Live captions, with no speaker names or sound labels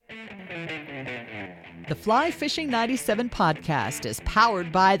The Fly Fishing 97 podcast is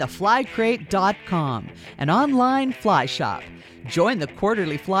powered by theflycrate.com, an online fly shop. Join the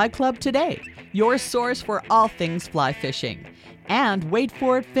Quarterly Fly Club today, your source for all things fly fishing. And Wait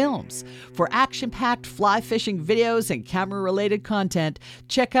For It Films. For action-packed fly fishing videos and camera-related content,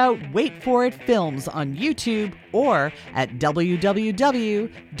 check out Wait For It Films on YouTube or at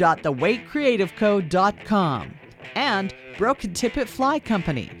www.thewaitcreativeco.com. And Broken Tippet Fly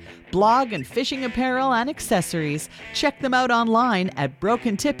Company. Blog and fishing apparel and accessories. Check them out online at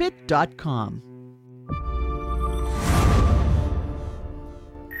brokentippet.com.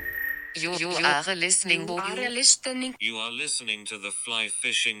 You are listening to the Fly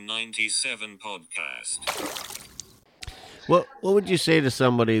Fishing 97 podcast. What would you say to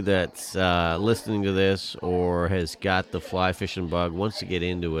somebody that's listening to this or has got the fly fishing bug, wants to get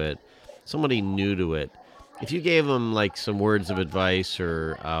into it, somebody new to it? If you gave them like some words of advice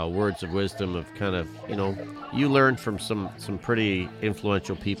or words of wisdom of kind of, you learned from some pretty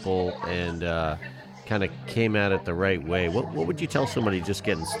influential people and kind of came at it the right way, what would you tell somebody just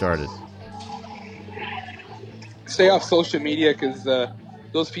getting started? Stay off social media because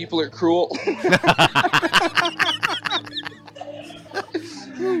those people are cruel.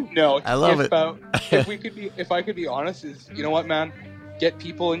 No, I love it. If I could be honest, is you know what, man? Get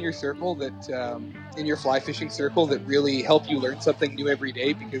people in your circle that in your fly fishing circle that really help you learn something new every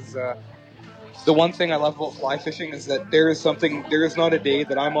day. Because the one thing I love about fly fishing is that there is not a day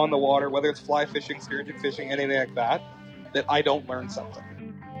that I'm on the water, whether it's fly fishing, sturgeon fishing, anything like that I don't learn something.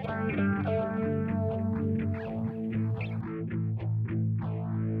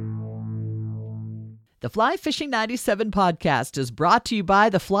 The Fly Fishing 97 podcast is brought to you by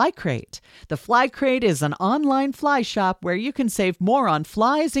The Fly Crate. The Fly Crate is an online fly shop where you can save more on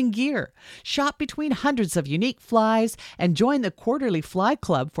flies and gear. Shop between hundreds of unique flies and join the Quarterly Fly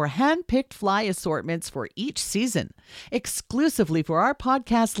Club for hand-picked fly assortments for each season. Exclusively for our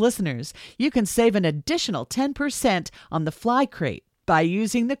podcast listeners, you can save an additional 10% on The Fly Crate by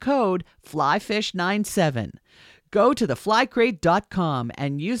using the code FLYFISH97. Go to theflycrate.com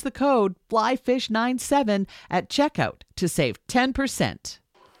and use the code FLYFISH97 at checkout to save 10%.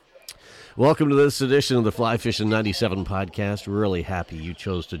 Welcome to this edition of the Fly Fishing 97 podcast. We're really happy you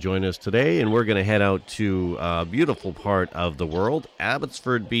chose to join us today, and we're going to head out to a beautiful part of the world,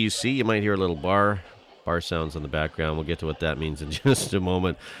 Abbotsford, BC. You might hear a little bar sounds in the background. We'll get to what that means in just a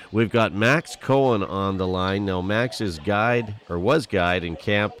moment. We've got Max Cohen on the line. Now, Max is was guide and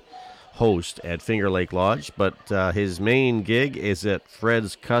camp host at Finger Lake Lodge, but his main gig is at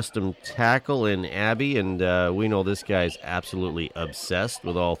Fred's Custom Tackle in Abbey, and we know this guy's absolutely obsessed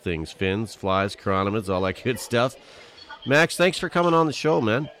with all things fins, flies, chironomids, all that good stuff. Max, thanks for coming on the show,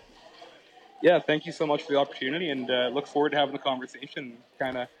 man. Yeah, thank you so much for the opportunity, and look forward to having the conversation,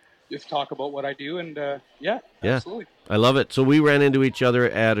 kind of just talk about what I do, and yeah, absolutely. I love it. So we ran into each other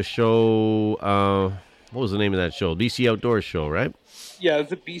at a show, what was the name of that show? BC Outdoors show, right? Yeah,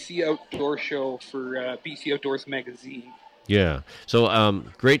 it's a BC Outdoor show for BC Outdoors magazine. Yeah. So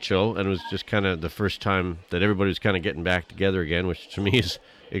great show, and it was just kind of the first time that everybody was kind of getting back together again, which to me is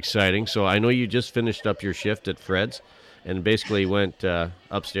exciting. So I know you just finished up your shift at Fred's and basically went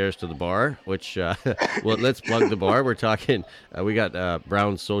upstairs to the bar, which, well, let's plug the bar. We're talking, we got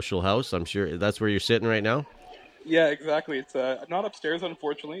Brown's Social House. I'm sure that's where you're sitting right now. Yeah, exactly. It's not upstairs,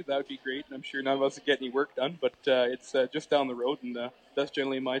 unfortunately. That would be great, and I'm sure none of us would get any work done, but it's just down the road, and that's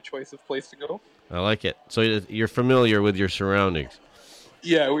generally my choice of place to go. I like it. So you're familiar with your surroundings.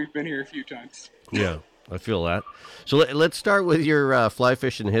 Yeah, we've been here a few times. Yeah, I feel that. So let's start with your fly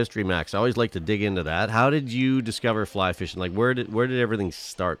fishing history, Max. I always like to dig into that. How did you discover fly fishing? Like, where did everything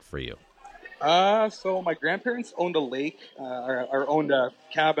start for you? So my grandparents owned a lake, or owned a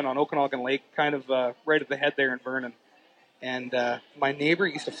cabin on Okanagan Lake, kind of right at the head there in Vernon. And my neighbor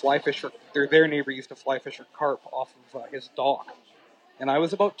used to fly fish their neighbor used to fly fish for carp off of his dock. And I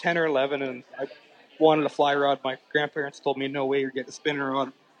was about 10 or 11, and I wanted a fly rod. My grandparents told me, no way, you're getting a spinning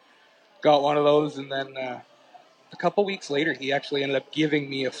rod. Got one of those, and then a couple weeks later, he actually ended up giving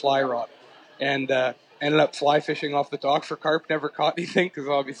me a fly rod. And ended up fly fishing off the dock for carp. Never caught anything, because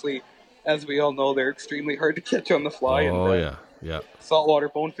obviously, as we all know, they're extremely hard to catch on the fly. Oh, and, yeah. Saltwater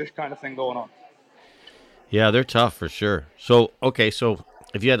bonefish kind of thing going on. Yeah, they're tough for sure. So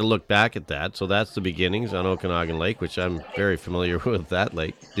if you had to look back at that, so that's the beginnings on Okanagan Lake, which I'm very familiar with that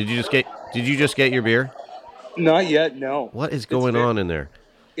lake. Did you just get your beer? Not yet, no. What is going on in there?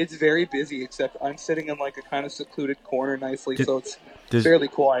 It's very busy, except I'm sitting in like a kind of secluded corner nicely, so it's fairly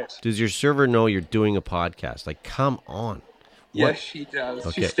quiet. Does your server know you're doing a podcast? Like, come on. Yes, she does.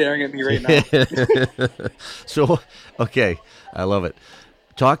 Okay. She's staring at me right now. So, okay, I love it.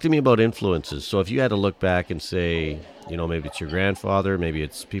 Talk to me about influences. So if you had to look back and say, maybe it's your grandfather, maybe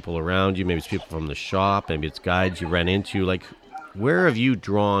it's people around you, maybe it's people from the shop, maybe it's guides you ran into, like, where have you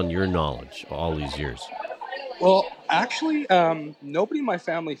drawn your knowledge all these years? Well, actually, nobody in my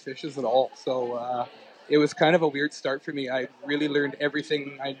family fishes at all, so it was kind of a weird start for me. I really learned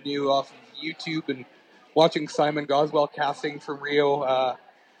everything I knew off of YouTube and watching Simon Goswell casting from Rio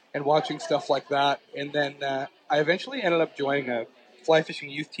and watching stuff like that. And then I eventually ended up joining a fly fishing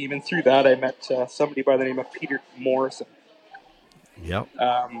youth team, and through that I met somebody by the name of Peter Morrison. Yep.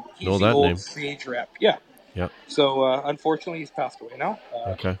 He's Know the that old name. Sage rep. Yeah. Yep. So unfortunately, he's passed away now.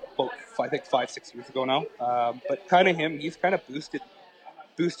 Okay. About, I think 5-6 years ago now. But kind of him, he's kind of boosted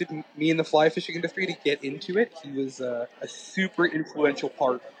me in the fly fishing industry to get into it. He was a super influential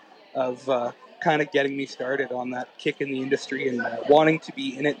part of kind of getting me started on that kick in the industry and wanting to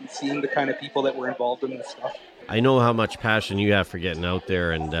be in it and seeing the kind of people that were involved in this stuff. I know how much passion you have for getting out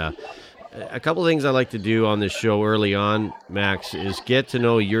there, and a couple of things I like to do on this show early on, Max, is get to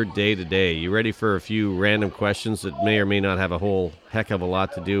know your day-to-day. You ready for a few random questions that may or may not have a whole heck of a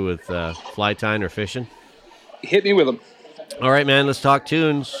lot to do with fly tying or fishing? Hit me with them. All right, man, let's talk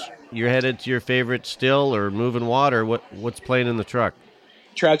tunes. You're headed to your favorite still or moving water. What's playing in the truck?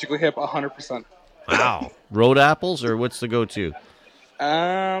 Tragically Hip, 100%. Wow. Road Apples, or what's the go-to?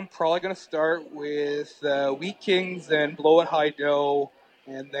 Probably going to start with Wheat Kings and Blow It High Dough,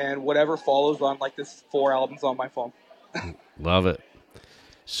 and then whatever follows on like this 4 albums on my phone. Love it.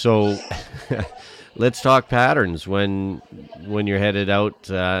 So let's talk patterns when you're headed out.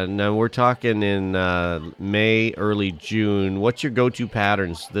 Now we're talking in May, early June. What's your go-to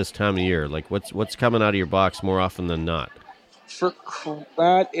patterns this time of year? Like what's coming out of your box more often than not? For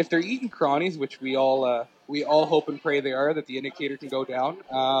that, if they're eating crawnies, which we all hope and pray they are, that the indicator can go down.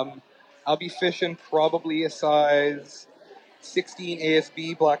 I'll be fishing probably a size 16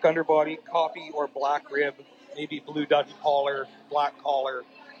 ASB, black underbody, copy or black rib, maybe blue Dougie collar, black collar,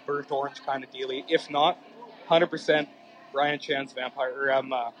 burnt orange kind of dealie. If not, 100% Brian Chan's vampire,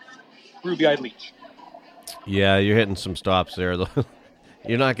 or ruby-eyed leech. Yeah, you're hitting some stops there, though.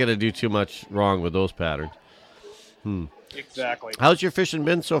 You're not going to do too much wrong with those patterns. Exactly. How's your fishing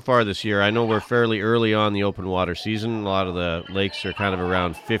been so far this year? I know we're fairly early on the open water season. A lot of the lakes are kind of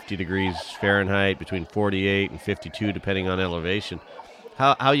around 50 degrees Fahrenheit, between 48 and 52, depending on elevation.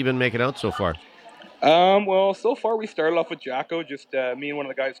 How you been making out so far? Well, so far we started off with Jacko, just me and one of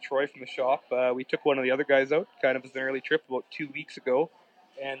the guys, Troy, from the shop. We took one of the other guys out, kind of as an early trip, about 2 weeks ago.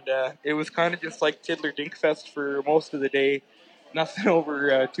 And it was kind of just like Tiddler Dinkfest for most of the day. Nothing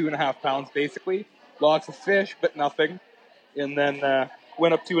over 2.5 pounds, basically. Lots of fish, but nothing. And then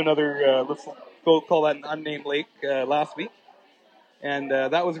went up to another, let's go call that an unnamed lake last week. And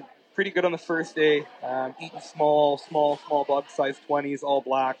that was pretty good on the first day. Eating small bug size 20s, all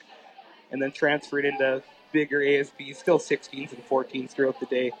black. And then transferred into bigger ASBs, still 16s and 14s throughout the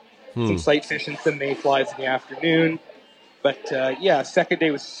day. Some sight fishing, some mayflies in the afternoon. But yeah, second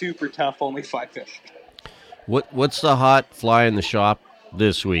day was super tough, only 5 fish. What's the hot fly in the shop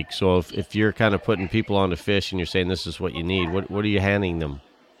this week? So if you're kind of putting people on to fish and you're saying this is what you need, what are you handing them?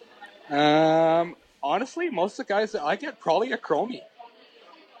 Honestly, most of the guys that I get, probably a chromie.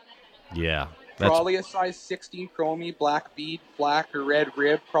 Yeah. Probably a size 16 chromie, black bead, black or red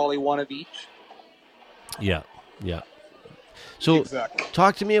rib, probably one of each. Yeah. So exactly.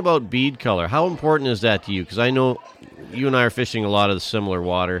 Talk to me about bead color. How important is that to you? Because I know you and I are fishing a lot of the similar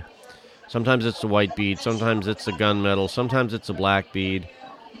water. Sometimes it's the white bead, sometimes it's the gunmetal, sometimes it's a black bead.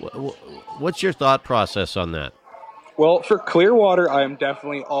 What's your thought process on that? Well, for clear water, I am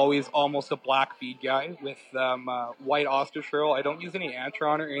definitely always almost a black bead guy with white ostrich roll. I don't use any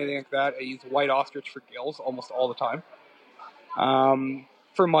Antron or anything like that. I use white ostrich for gills almost all the time.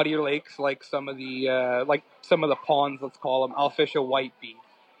 For muddier lakes, like some of the ponds, let's call them, I'll fish a white bead.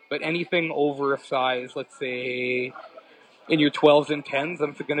 But anything over a size, let's say in your 12s and 10s,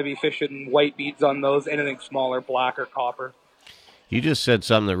 I'm going to be fishing white beads on those. Anything smaller, black or copper. You just said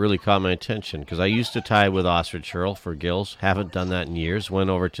something that really caught my attention, because I used to tie with ostrich herl for gills. Haven't done that in years. Went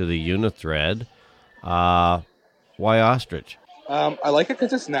over to the Unithread. Why ostrich? I like it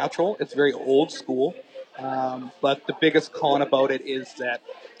because it's natural. It's very old school. But the biggest con about it is that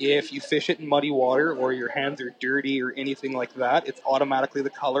if you fish it in muddy water or your hands are dirty or anything like that, it's automatically the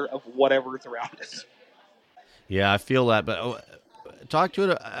color of whatever is around it. Yeah, I feel that, but talk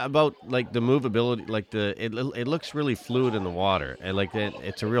to it about like the movability, like it looks really fluid in the water, and like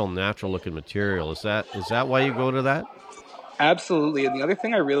it's a real natural looking material. Is that why you go to that? Absolutely, and the other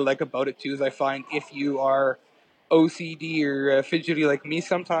thing I really like about it too is I find if you are OCD or fidgety like me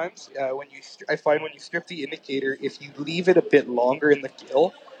sometimes, I find when you strip the indicator, if you leave it a bit longer in the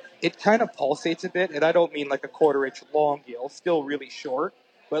gill, it kind of pulsates a bit. And I don't mean like a 1/4 inch long gill, still really short,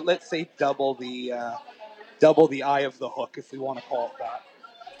 but let's say double the eye of the hook, if we want to call it that.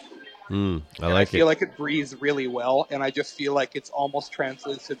 I feel like it breathes really well, and I just feel like it's almost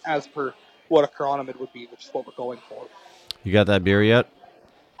translucent as per what a chironomid would be, which is what we're going for. You got that beer yet?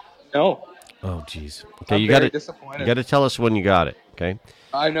 No. Oh, jeez. Okay, I'm very disappointed. You got to tell us when you got it. Okay.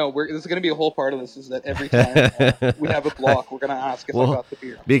 I know. This is going to be a whole part of this. Is that every time we have a block, we're going to ask if I got the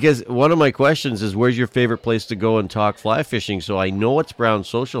beer. Because one of my questions is, where's your favorite place to go and talk fly fishing? So I know it's Brown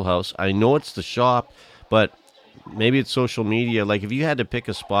Social House. I know it's the shop, but maybe it's social media. Like if you had to pick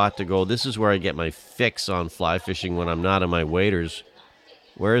a spot to go, this is where I get my fix on fly fishing when I'm not on my waders.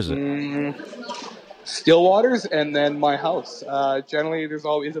 Where is it? Stillwaters, and then my house. Generally, there's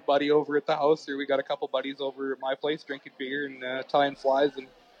always a buddy over at the house, or we got a couple buddies over at my place drinking beer and tying flies and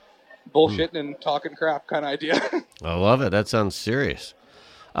bullshitting and talking crap kind of idea. I love it. That sounds serious.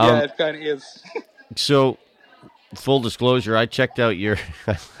 Yeah, it kind of is. So, full disclosure, I checked out your,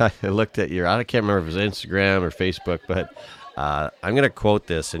 I looked at your, I can't remember if it was Instagram or Facebook, but I'm going to quote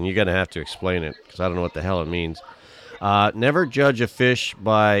this, and you're going to have to explain it, because I don't know what the hell it means. Never judge a fish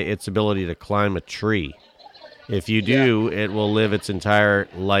by its ability to climb a tree. If you do, it will live its entire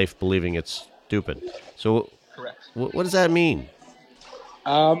life believing it's stupid. So, correct. What does that mean?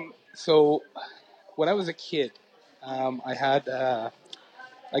 So, when I was a kid, I had,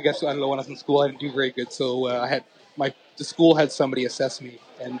 I guess, I don't know, when I was in school, I didn't do very good. So, the school had somebody assess me,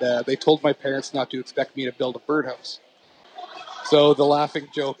 and they told my parents not to expect me to build a birdhouse. So, the laughing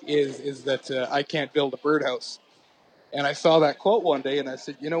joke is that I can't build a birdhouse. And I saw that quote one day, and I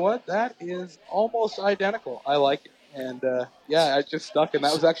said, you know what? That is almost identical. I like it. And, I just stuck. And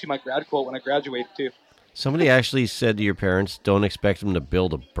that was actually my grad quote when I graduated, too. Somebody actually said to your parents, don't expect them to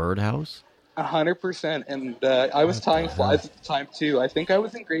build a birdhouse? 100%. And I was tying flies at the time, too. I think I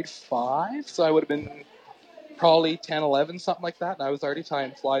was in grade 5, so I would have been probably 10, 11, something like that. And I was already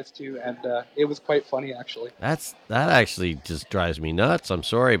tying flies, too. And it was quite funny, actually. That actually just drives me nuts. I'm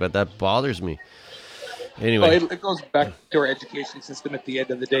sorry, but that bothers me. Anyway, well, it goes back to our education system at the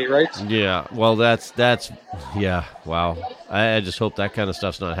end of the day, right? Yeah. Well, that's yeah. Wow. I just hope that kind of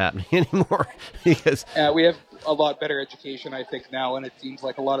stuff's not happening anymore, because we have a lot better education, I think, now, and it seems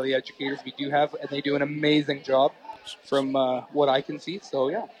like a lot of the educators we do have, and they do an amazing job from what I can see. So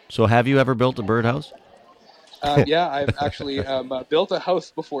yeah. So have you ever built a birdhouse? Yeah, I've actually built a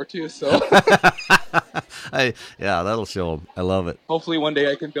house before too. So that'll show them. I love it. Hopefully one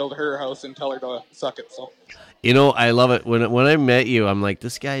day I can build her a house and tell her to suck it. So, you know, I love it. When I met you, I'm like,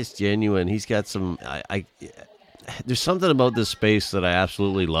 this guy's genuine. He's got some. There's something about this space that I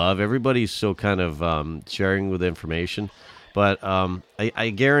absolutely love. Everybody's so kind of sharing with information, but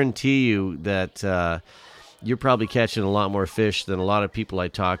I guarantee you that. You're probably catching a lot more fish than a lot of people I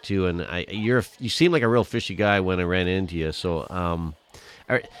talk to, and you seem like a real fishy guy when I ran into you. So,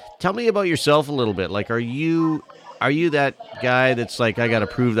 tell me about yourself a little bit. Like, are you that guy that's like, I got to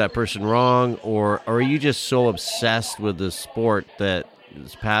prove that person wrong, or are you just so obsessed with the sport that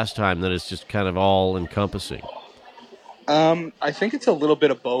it's pastime that it's just kind of all encompassing? I think it's a little bit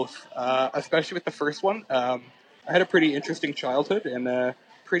of both, especially with the first one. I had a pretty interesting childhood and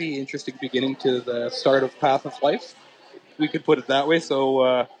pretty interesting beginning to the start of Path of Life. We could put it that way. So,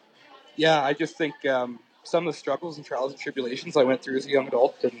 I just think some of the struggles and trials and tribulations I went through as a young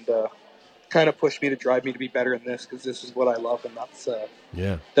adult and kind of pushed me to drive me to be better in this, because this is what I love, and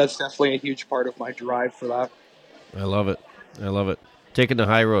that's definitely a huge part of my drive for that. I love it. Taking the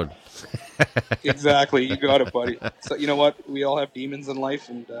high road. Exactly. You got it, buddy. So, you know what? We all have demons in life,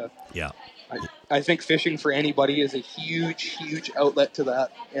 and I think fishing for anybody is a huge, huge outlet to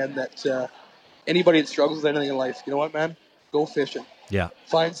that, and that anybody that struggles with anything in life, you know what, man? Go fishing. Yeah.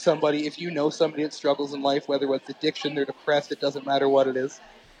 Find somebody, if you know somebody that struggles in life, whether it's addiction, they're depressed, it doesn't matter what it is,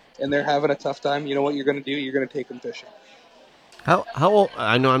 and they're having a tough time, you know what you're going to do? You're going to take them fishing. How old?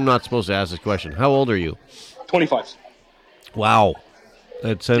 I know I'm not supposed to ask this question. How old are you? 25. Wow.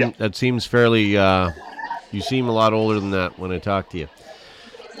 That seems fairly, you seem a lot older than that when I talk to you.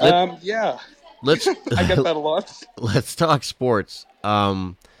 Yeah. Let's I get that a lot. Let's talk sports.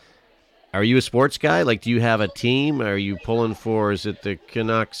 Are you a sports guy? Like, do you have a team? Are you pulling for? Is it the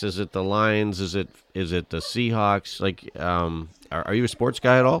Canucks? Is it the Lions? Is it the Seahawks? Like, are you a sports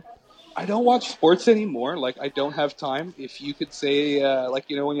guy at all? I don't watch sports anymore. Like, I don't have time. If you could say,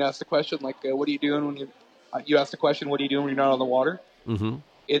 when you ask the question, like, what are you doing when you ask the question, what are you doing when you're not on the water? Mm-hmm.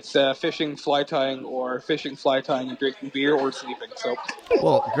 It's fishing, fly tying, or fishing, fly tying, and drinking beer or sleeping. So,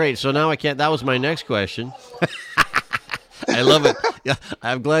 well, great. So now I can't. That was my next question. I love it. Yeah,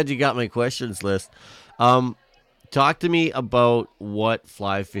 I'm glad you got my questions list. Talk to me about what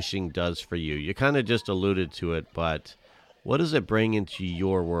fly fishing does for you. You kind of just alluded to it, but what does it bring into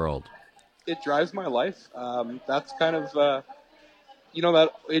your world? It drives my life. That's kind of, that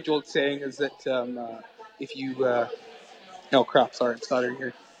age-old saying is that if you, no crap, sorry, I'm stuttering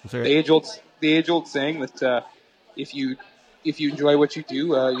here. Is there- The age-old saying that if you enjoy what you do,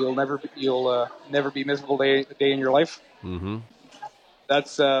 you'll never be miserable a day in your life. Mm-hmm.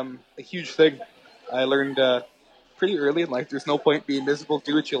 That's a huge thing. I learned pretty early in life. There's no point being miserable.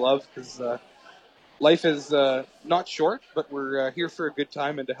 Do what you love, because life is not short, but we're here for a good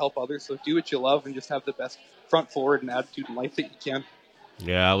time and to help others. So do what you love and just have the best front forward and attitude in life that you can.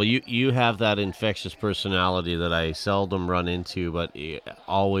 Yeah, well, you have that infectious personality that I seldom run into, but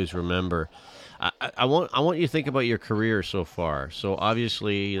always remember. I want you to think about your career so far. So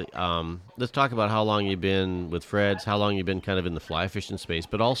obviously, let's talk about how long you've been with Fred's, how long you've been kind of in the fly fishing space,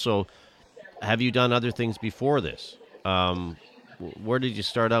 but also, have you done other things before this? Where did you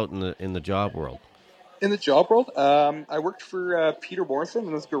start out in the job world? In the job world, I worked for Peter Morrison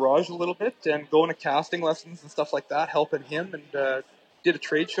in his garage a little bit and going to casting lessons and stuff like that, helping him, and did a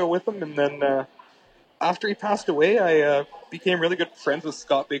trade show with him. And then after he passed away, I became really good friends with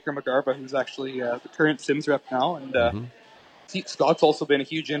Scott Baker McGarba, who's actually the current Sims rep now. And Scott's also been a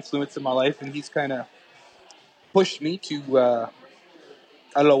huge influence in my life, and he's kind of pushed me to,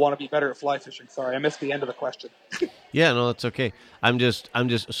 I don't know, want to be better at fly fishing. Sorry, I missed the end of the question. Yeah, no, that's okay. I'm just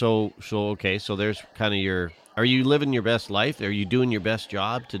so okay. So there's kind of are you living your best life? Are you doing your best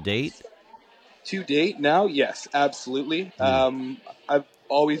job to date? To date now, yes, absolutely. I'm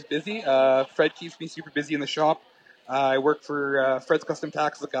always busy. Fred keeps me super busy in the shop. I work for Fred's Custom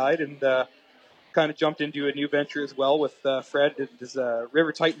Tack as a guide, and kind of jumped into a new venture as well with Fred. It is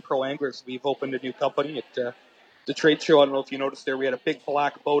River Titan Pro Anglers. We've opened a new company at the trade show. I don't know if you noticed there, we had a big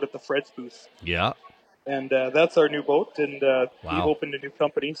black boat at the Fred's booth. Yeah. And that's our new boat, and Wow. we've opened a new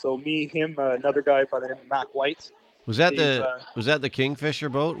company. So me, him, another guy by the name of Mac White. Was that the Kingfisher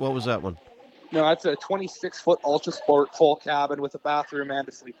boat? What was that one? No, that's a 26-foot Ultra Sport full cabin with a bathroom and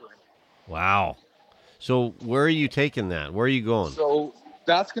a sleeper room. Wow. So where are you taking that?Here are you going? So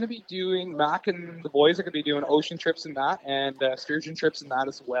that's going to be doing, Mac and the boys are going to be doing ocean trips in that, and sturgeon trips in that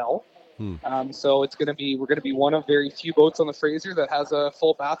as well. So we're going to be one of very few boats on the Fraser that has a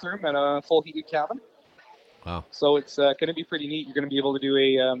full bathroom and a full heated cabin. Wow. So it's going to be pretty neat. You're going to be able to do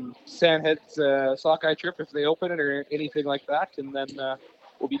a Sandheads sockeye trip if they open it or anything like that. And then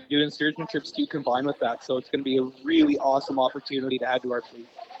we'll be doing sturgeon trips too combined with that. So it's going to be a really awesome opportunity to add to our fleet.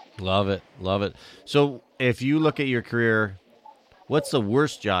 Love it. Love it. So if you look at your career, what's the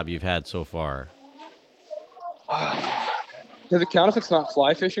worst job you've had so far? Does it count if it's not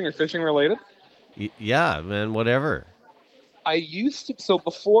fly fishing or fishing related? Yeah, man, whatever. I used to, so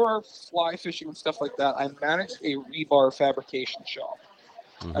before fly fishing and stuff like that, I managed a rebar fabrication shop.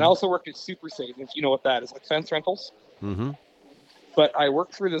 And I also worked at Super Safe, if you know what that is, like fence rentals. Mm-hmm. But I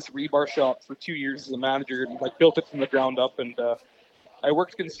worked for this rebar shop for 2 years as a manager and like built it from the ground up. And I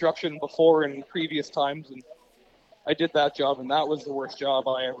worked construction before in previous times, and I did that job, and that was the worst job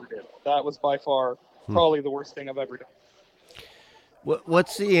I ever did. That was by far probably the worst thing I've ever done.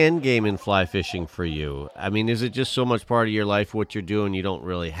 What's the end game in fly fishing for you? I mean, is it just so much part of your life what you're doing you don't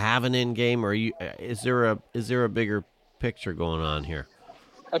really have an end game, or is there a bigger picture going on here?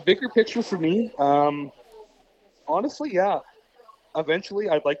 A bigger picture for me, honestly, yeah. Eventually,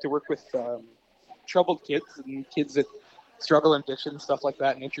 I'd like to work with troubled kids and kids that struggle in addiction and stuff like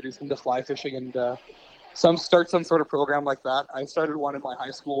that, and introduce them to fly fishing and start some sort of program like that. I started one in my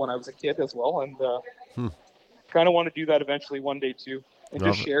high school when I was a kid as well, and kind of want to do that eventually one day too, and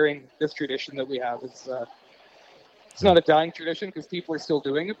just sharing this tradition that we have. It's not a dying tradition because people are still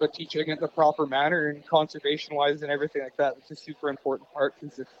doing it, but teaching it in the proper manner and conservation wise and everything like that, it's a super important part,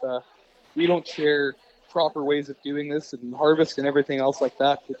 because if we don't share proper ways of doing this and harvest and everything else like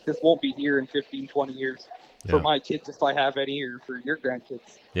that, this won't be here in 15, 20 years for my kids, if I have any, or for your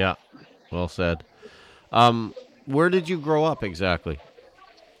grandkids. Yeah. Well said. Where did you grow up exactly?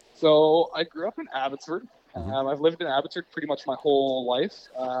 So I grew up in Abbotsford. I've lived in Abbotsford pretty much my whole life.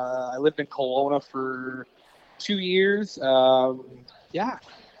 I lived in Kelowna for 2 years.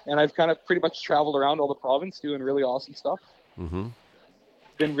 And I've kind of pretty much traveled around all the province doing really awesome stuff. Mm-hmm.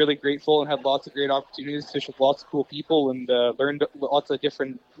 Been really grateful and had lots of great opportunities to fish with lots of cool people, and learned lots of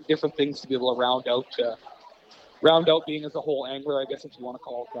different things to be able to round out being as a whole angler, I guess, if you want to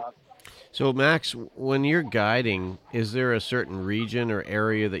call it that. So, Max, when you're guiding, is there a certain region or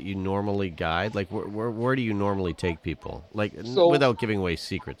area that you normally guide? Like, where do you normally take people? Like, without giving away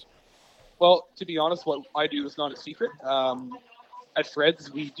secrets. Well, to be honest, what I do is not a secret. At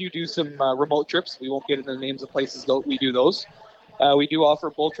Fred's, we do some remote trips. We won't get into the names of places, though. We do those. We do offer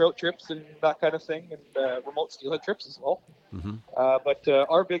bull trout trips and that kind of thing, and remote steelhead trips as well. Mm-hmm. But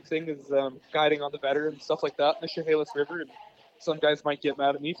our big thing is guiding on the Vetter and stuff like that in the Chehalis River. And some guys might get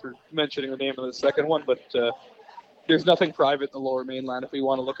mad at me for mentioning the name of the second one, but there's nothing private in the Lower Mainland if we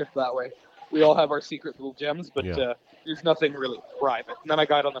want to look at it that way. We all have our secret little gems, but there's nothing really private. And then I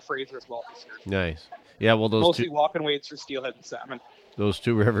guide on the Fraser as well this year. Nice. Yeah, well, those mostly walking weights for steelhead and salmon. Those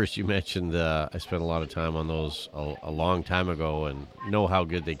two rivers you mentioned, I spent a lot of time on those a long time ago and know how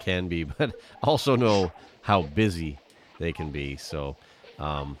good they can be, but also know how busy they can be. So,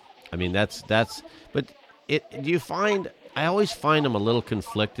 I mean, that's, but do you find, I always find them a little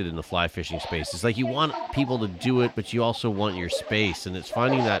conflicted in the fly fishing space. It's like you want people to do it, but you also want your space, and it's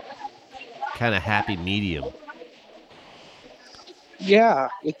finding that kind of happy medium. Yeah,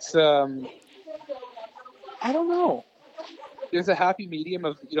 it's, I don't know. There's a happy medium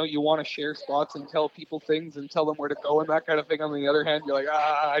of, you want to share spots and tell people things and tell them where to go and that kind of thing. On the other hand, you're like,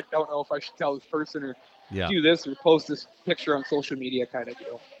 I don't know if I should tell this person or do this or post this picture on social media kind of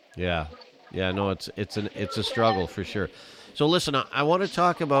deal. Yeah. Yeah, no, it's a struggle for sure. So listen, I want to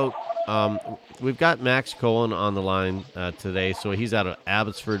talk about, we've got Max Cohen on the line today. So he's out of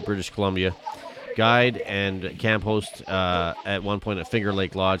Abbotsford, British Columbia. Guide and camp host at one point at Finger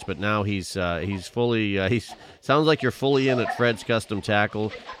Lake Lodge, but now he's fully sounds like you're fully in at Fred's Custom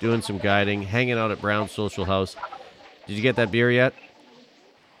Tackle, doing some guiding, hanging out at Brown's Social House. Did you get that beer yet?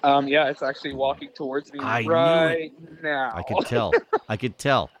 Yeah, it's actually walking towards me right now. I could tell. I could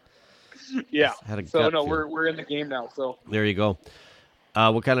tell. Yeah. So no, feel. we're in the game now. So there you go.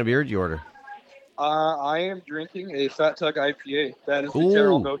 What kind of beer did you order? I am drinking a Fat Tug IPA. That is the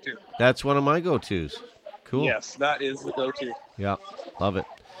general go-to. That's one of my go-tos. Cool. Yes, that is the go-to. Yeah, love it.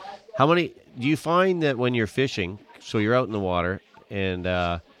 How many do you find that when you're fishing? So you're out in the water, and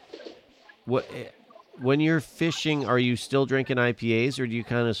when you're fishing, are you still drinking IPAs, or do you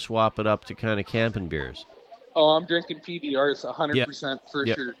kind of swap it up to kind of camping beers? Oh, I'm drinking PBRs 100% for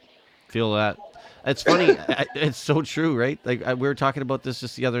sure. Feel that. It's funny. It's so true, right? Like we were talking about this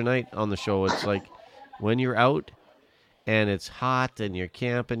just the other night on the show. It's like when you're out and it's hot and you're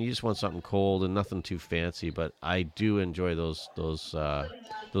camping, you just want something cold and nothing too fancy. But I do enjoy those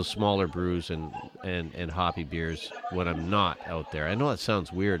smaller brews and hoppy beers when I'm not out there. I know that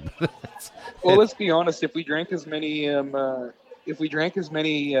sounds weird. But well, let's be honest. If we drank as many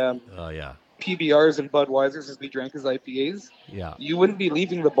PBRs and Budweisers as we drank as IPAs, you wouldn't be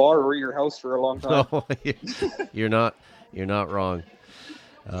leaving the bar or your house for a long time. No, you're not wrong.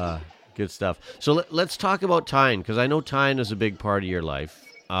 Good stuff. So let's talk about tying, because I know tying is a big part of your life.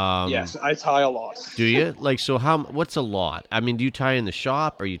 Yes, I tie a lot. Do you? So what's a lot? I mean, do you tie in the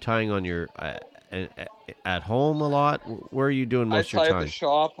shop? Are you tying on your at home a lot? Where are you doing most of your time? I tie at the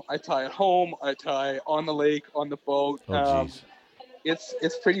shop. I tie at home. I tie on the lake, on the boat. Oh, jeez.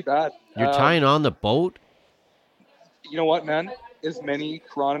 It's pretty bad. You're tying on the boat? You know what, man? As many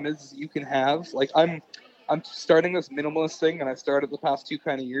chironomids as you can have. Like I'm starting this minimalist thing, and I started the past 2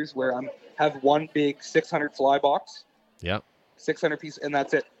 kind of years where have one big 600 fly box. Yep. 600 piece, and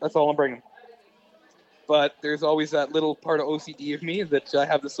that's it. That's all I'm bringing. But there's always that little part of OCD of me that I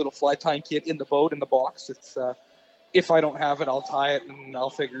have this little fly tying kit in the boat in the box. It's if I don't have it, I'll tie it and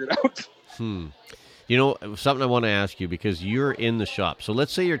I'll figure it out. You know, something I want to ask you, because you're in the shop. So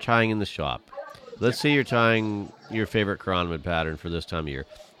let's say you're tying in the shop. Let's say you're tying your favorite chironomid pattern for this time of year.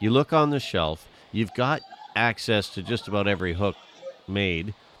 You look on the shelf. You've got access to just about every hook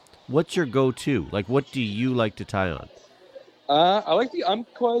made. What's your go-to? Like, what do you like to tie on? I like the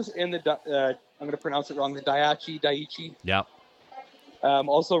Umpquas and the, I'm going to pronounce it wrong, the Daiichi. Yep.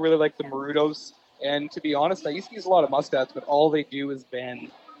 Also really like the Marudos. And to be honest, I used to use a lot of mustads, but all they do is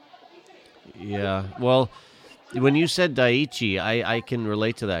bend. Yeah, well, when you said Daiichi, I can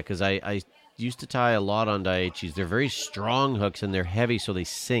relate to that, because I used to tie a lot on Daiichis. They're very strong hooks, and they're heavy, so they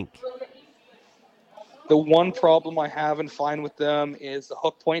sink. The one problem I have and find with them is the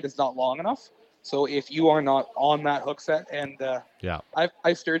hook point is not long enough. So if you are not on that hook set, and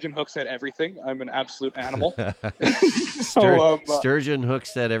I sturgeon hook set everything. I'm an absolute animal. Sturgeon hook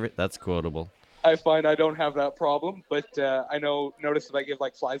set that's quotable. I find I don't have that problem, but notice if I give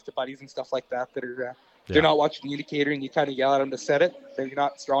like flies to buddies and stuff like that are they're not watching the indicator, and you kind of yell at them to set it. If you're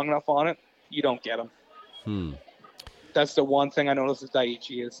not strong enough on it, you don't get them. That's the one thing I noticed with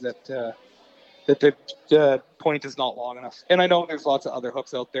Daiichi is that the point is not long enough. And I know there's lots of other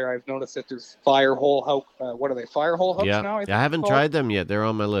hooks out there. I've noticed that there's fire hole hook. What are they? Fire hole hooks now? I haven't tried them yet. They're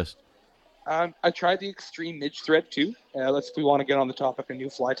on my list. I tried the extreme midge thread too. If we want to get on the topic of new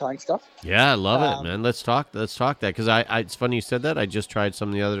fly tying stuff. Yeah, I love it, man. Let's talk that because I it's funny you said that. I just tried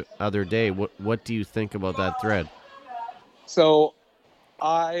some the other day. What do you think about that thread? So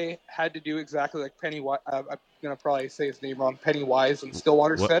I had to do exactly like Pennywise. I'm gonna probably say his name wrong. Pennywise and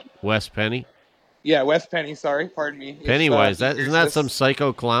Stillwater said. Wes Penny? Yeah, Wes Penny. Sorry, pardon me. Pennywise. Isn't that some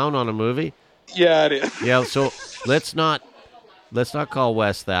psycho clown on a movie? Yeah, it is. Yeah. So let's not call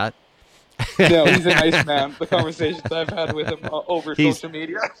Wes that. No, he's a nice man. The conversations I've had with him over social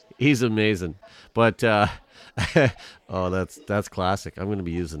media. He's amazing. But oh, that's classic. I'm going to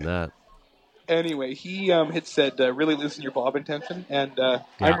be using that. Anyway, he had said really loosen your bobbin tension, and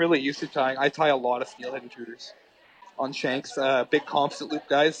I'm really used to tying. I tie a lot of steelhead intruders on shanks, big composite loop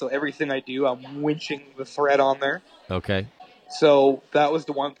guys. So everything I do, I'm winching the thread on there. Okay. So that was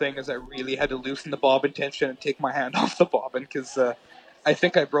the one thing is I really had to loosen the bobbin tension and take my hand off the bobbin because I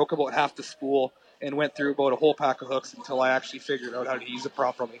think I broke about half the spool and went through about a whole pack of hooks until I actually figured out how to use it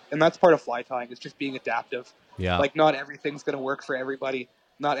properly. And that's part of fly tying. It's just being adaptive. Yeah. Like not everything's going to work for everybody.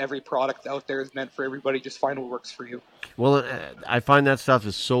 Not every product out there is meant for everybody. Just find what works for you. Well, I find that stuff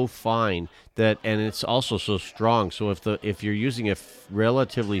is so fine and it's also so strong. So if you're using a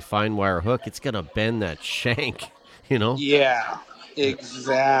relatively fine wire hook, it's going to bend that shank, you know? Yeah,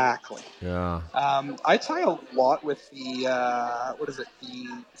 exactly. Yeah. I tie a lot with the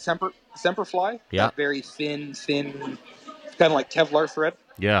the Semper fly. Yeah. That very thin, kind of like Kevlar thread.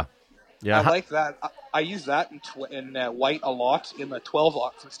 Yeah. Yeah. I like that. I use that in white a lot in the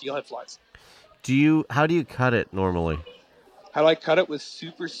 12-aught for steelhead flies. How do you cut it normally? How do I cut it? With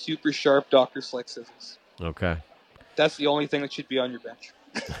super, super sharp Dr. Slick scissors. Okay. That's the only thing that should be on your bench.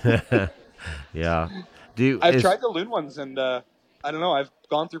 Yeah. I've tried the loon ones, and I don't know. I've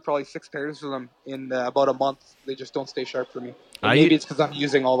gone through probably 6 pairs of them in about a month. They just don't stay sharp for me. Maybe it's because I'm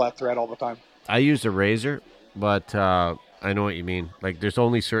using all that thread all the time. I use a razor, but I know what you mean. Like, there's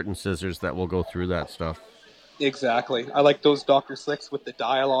only certain scissors that will go through that stuff. Exactly. I like those Dr. Slicks with the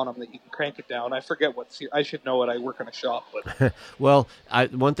dial on them that you can crank it down. I forget I should know it. I work in a shop. But well,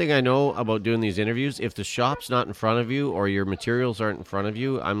 one thing I know about doing these interviews, if the shop's not in front of you or your materials aren't in front of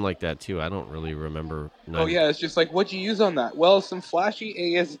you, I'm like that too. I don't really remember. Oh, yeah. It's just like, what'd you use on that? Well, some flashy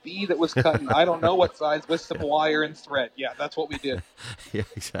ASB that was cut in I don't know what size with some wire and thread. Yeah, that's what we did. Yeah,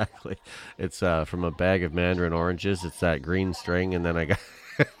 exactly. It's from a bag of mandarin oranges. It's that green string, and then I got...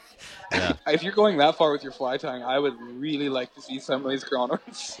 Yeah. If you're going that far with your fly tying, I would really like to see some of these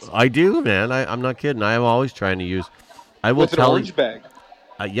chronos. I do, man. I'm not kidding. I'm always trying to use. I will with tell an orange bag.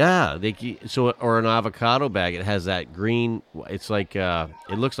 Yeah, or an avocado bag. It has that green. It's like it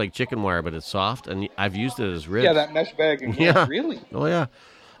looks like chicken wire, but it's soft, and I've used it as ribs. Yeah, that mesh bag. Yeah, really. Oh yeah.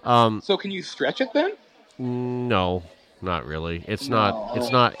 So can you stretch it then? No, not really. It's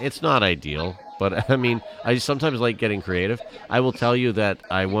not ideal. But I mean, I sometimes like getting creative. I will tell you that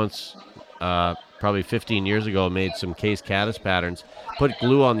I once, probably 15 years ago, made some case caddis patterns, put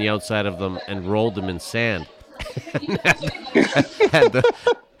glue on the outside of them, and rolled them in sand.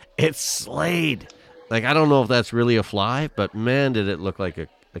 It slayed. Like, I don't know if that's really a fly, but man, did it look like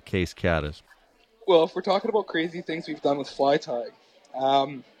a case caddis. Well, if we're talking about crazy things we've done with fly tying,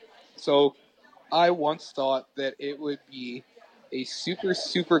 so I once thought that it would be a super,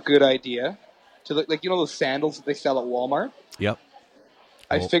 super good idea to look like, those sandals that they sell at Walmart. Yep.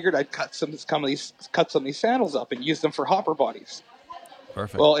 I figured I'd cut some of these sandals up and use them for hopper bodies.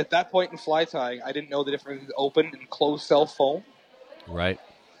 Perfect. Well, at that point in fly tying, I didn't know the difference between open and closed cell foam. Right.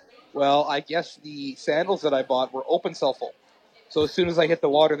 Well, I guess the sandals that I bought were open cell foam. So as soon as I hit the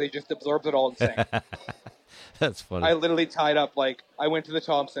water, they just absorbed it all and sank. That's funny. I literally tied up, I went to the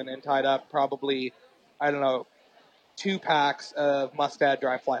Thompson and tied up probably, 2 packs of Mustad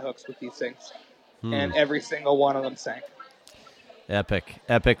dry fly hooks with these things. And every single one of them sank.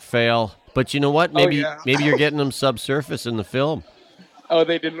 Epic fail. But you know what? Maybe you're getting them subsurface in the film. Oh,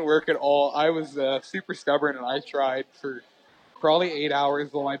 they didn't work at all. I was super stubborn, and I tried for probably 8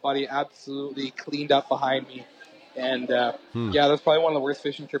 hours, while my buddy absolutely cleaned up behind me. And yeah, that's probably one of the worst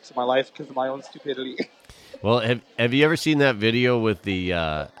fishing trips of my life because of my own stupidity. Well, have you ever seen that video with the,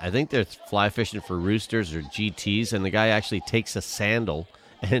 I think they're fly fishing for roosters or GTs, and the guy actually takes a sandal,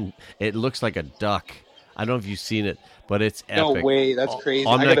 and it looks like a duck. I don't know if you've seen it, but it's epic. No way, that's crazy.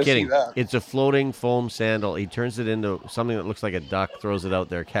 I'm not kidding. See that. It's a floating foam sandal. He turns it into something that looks like a duck, throws it out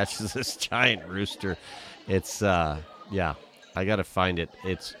there, catches this giant rooster. It's, yeah, I got to find it.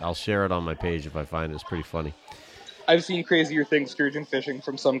 I'll share it on my page if I find it. It's pretty funny. I've seen crazier things sturgeon fishing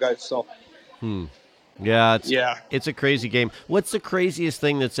from some guys, so. Yeah, Yeah. it's a crazy game. What's the craziest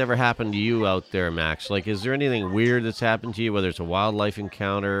thing that's ever happened to you out there, Max? Like, is there anything weird that's happened to you, whether it's a wildlife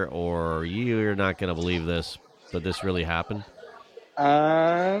encounter or you're not going to believe this, but this really happened?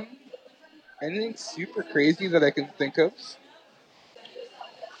 Anything super crazy that I can think of?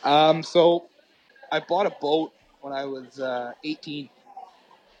 So I bought a boat when I was 18,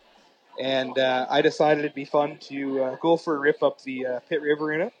 and I decided it'd be fun to go for a rip up the Pitt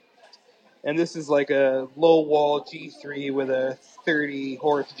River in it. And this is like a low wall G3 with a 30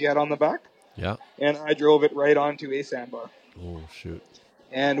 horse jet on the back. Yeah. And I drove it right onto a sandbar. Oh, shoot.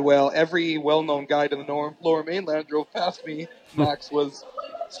 And well, every well-known guide in the lower mainland drove past me. Max was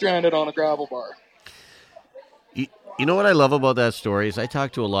stranded on a gravel bar. You know what I love about that story is I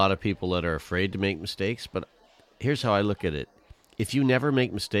talk to a lot of people that are afraid to make mistakes, but here's how I look at it. If you never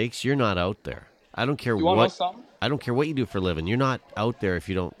make mistakes, you're not out there. I don't care You want to know what something? I don't care what you do for a living. You're not out there if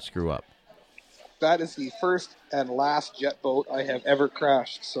you don't screw up. That is the first and last jet boat I have ever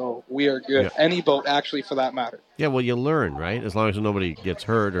crashed, so we are good. Yeah. Any boat, actually, for that matter. Yeah, well, you learn, right? As long as nobody gets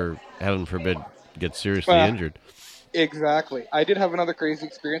hurt or, heaven forbid, gets seriously Well, injured. Exactly. I did have another crazy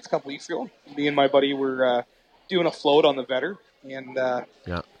experience a couple weeks ago. Me and my buddy were doing a float on the Vetter, and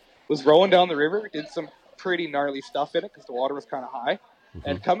Yeah. was rowing down the river. Did some pretty gnarly stuff in it because the water was kind of high.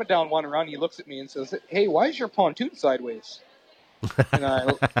 And coming down one run, he looks at me and says, "Hey, why is your pontoon sideways?"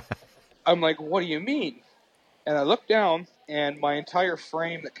 And I'm like, "What do you mean?" And I look down, and my entire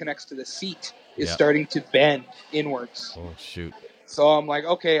frame that connects to the seat is Yeah. starting to bend inwards. Oh, shoot. So I'm like,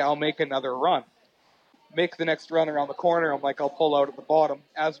 okay, I'll make another run. Make the next run around the corner. I'm like, I'll pull out at the bottom.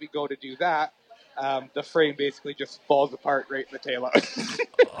 As we go to do that, the frame basically just falls apart right in the tail out.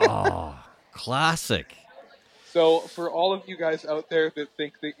 Oh, classic. So for all of you guys out there that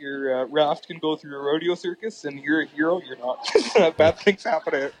think that your raft can go through a rodeo circus and you're a hero, you're not. Bad things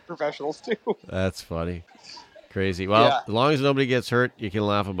happen to professionals too. That's funny. Crazy. Well, Yeah. as long as nobody gets hurt, you can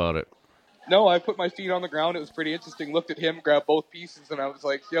laugh about it. No, I put my feet on the ground. It was pretty interesting. Looked at him, grabbed both pieces, and I was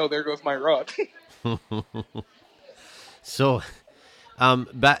like, yo, there goes my rod. So,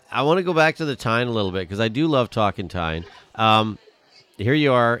 I want to go back to the Tyne a little bit because I do love talking Tyne. Here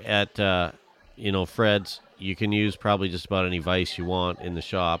you are at, Fred's. You can use probably just about any vise you want in the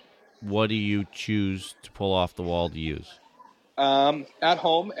shop. What do you choose to pull off the wall to use? At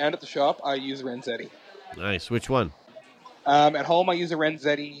home and at the shop, I use Renzetti. Nice. Which one? At home, I use a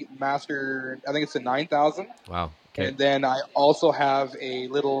Renzetti Master, I think it's a 9000. Wow. Okay. And then I also have a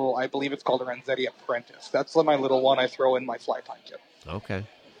little, I believe it's called a Renzetti Apprentice. That's my little one I throw in my fly tying kit. Okay.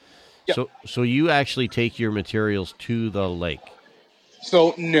 Yep. So you actually take your materials to the lake.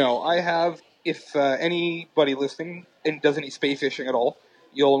 So, no, I have, if anybody listening and does any spay fishing at all,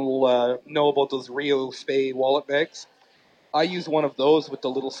 you'll know about those Rio spay wallet bags. I use one of those with the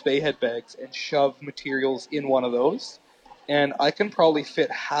little spay head bags and shove materials in one of those. And I can probably fit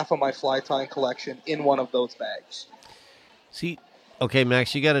half of my fly tying collection in one of those bags. See, okay,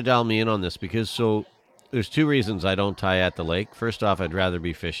 Max, you got to dial me in on this because there's two reasons I don't tie at the lake. First off, I'd rather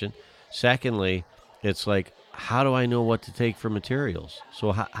be fishing. Secondly, it's like, how do I know what to take for materials?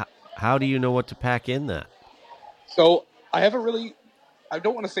 So how do you know what to pack in that? So I have I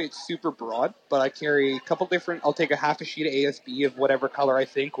don't want to say it's super broad, but I carry a couple different, I'll take a half a sheet of ASB of whatever color I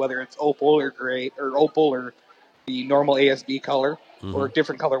think, whether it's opal or gray, or opal or the normal ASB color, or a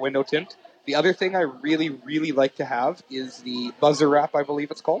different color window tint. The other thing I really, really like to have is the buzzer wrap, I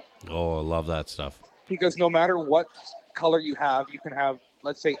believe it's called. Oh, I love that stuff. Because no matter what color you can have,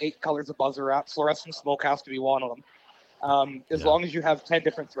 let's say 8 colors of buzzer wrap. Fluorescent smoke has to be one of them. As long as you have 10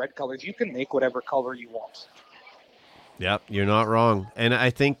 different thread colors, you can make whatever color you want. Yep, you're not wrong. And I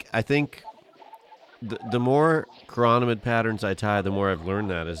think the more chironomid patterns I tie, the more I've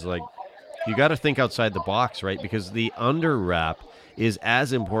learned that is like, you got to think outside the box, right? Because the under wrap is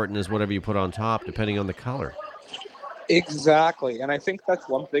as important as whatever you put on top, depending on the color. Exactly. And I think that's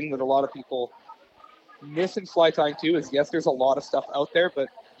one thing that a lot of people miss in fly tying too is, yes, there's a lot of stuff out there, but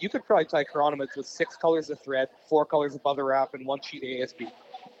you could probably tie chironomids with 6 colors of thread, 4 colors of buzzer wrap, and 1 sheet of ASB.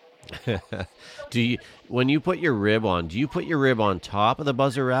 When you put your rib on, do you put your rib on top of the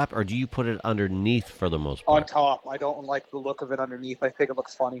buzzer wrap or do you put it underneath for the most part? On top. I don't like the look of it underneath. I think it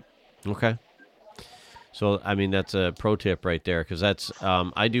looks funny. Okay. So, I mean, that's a pro tip right there because that's,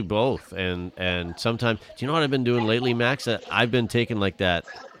 I do both. And sometimes, do you know what I've been doing lately, Max? I've been taking like that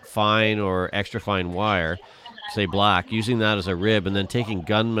fine or extra fine wire, say black, using that as a rib and then taking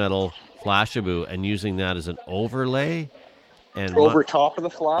gunmetal Flashabou and using that as an overlay. And over top of the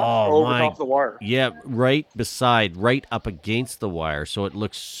flash or over top of the wire? Yeah, right up against the wire. So it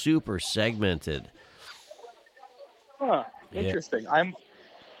looks super segmented. Huh. Interesting.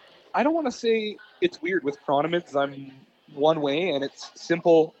 I don't want to say it's weird with chironomids. I'm one way, and it's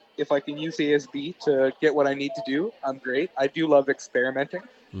simple. If I can use ASB to get what I need to do, I'm great. I do love experimenting.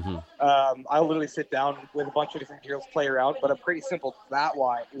 Hmm. I'll literally sit down with a bunch of different drills, play around, but I'm pretty simple that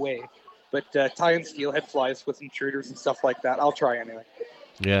way. But tying steelhead flies with intruders and stuff like that, I'll try anyway.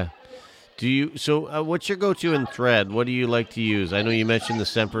 Yeah. Do you? So, what's your go-to in thread? What do you like to use? I know you mentioned the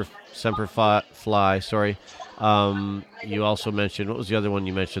Semper Fly. Sorry. You also mentioned, what was the other one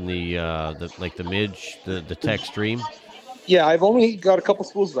you mentioned? The Midge, the Tech Stream. Yeah, I've only got a couple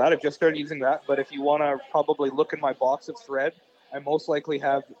spools of that. I've just started using that. But if you want to probably look in my box of thread, I most likely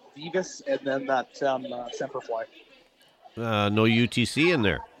have Vivus and then that Semperfly. No UTC in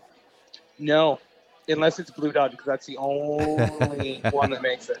there. No, unless it's Blue Dot, because that's the only one that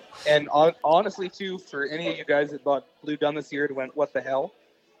makes it. And honestly, too, for any of you guys that bought Blue Dun this year and went, what the hell?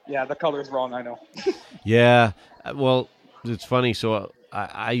 Yeah, the color's wrong, I know. Yeah. Well, it's funny. So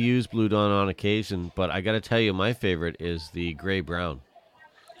I use Blue Dawn on occasion, but I got to tell you, my favorite is the gray brown.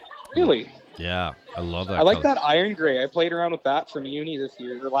 Really? Yeah, I love that. I like color. that iron gray. I played around with that from uni this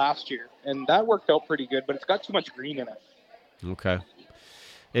year or last year, and that worked out pretty good. But it's got too much green in it. Okay.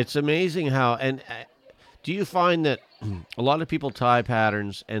 It's amazing how, and do you find that a lot of people tie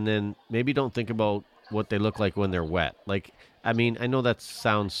patterns and then maybe don't think about what they look like when they're wet? Like, I mean, I know that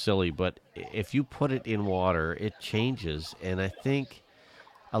sounds silly, but if you put it in water, it changes. And I think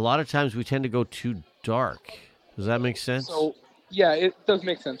a lot of times we tend to go too dark. Does that make sense? So, yeah, it does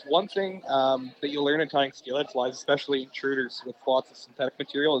make sense. One thing that you'll learn in tying steelhead flies, especially intruders with lots of synthetic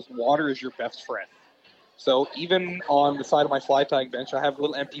material, is water is your best friend. So even on the side of my fly tying bench, I have a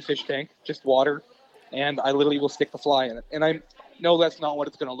little empty fish tank, just water, and I literally will stick the fly in it. And I know that's not what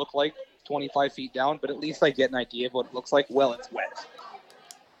it's going to look like 25 feet down, but at least I get an idea of what it looks like while it's wet.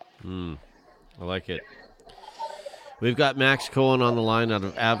 I like it. We've got Max Cohen on the line out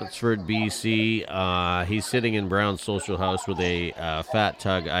of Abbotsford, BC. He's sitting in Brown's Social House with a Fat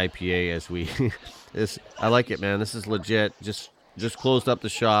Tug IPA as we... I like it, man. This is legit. Just closed up the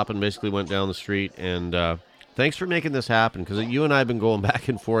shop and basically went down the street. And thanks for making this happen, because you and I have been going back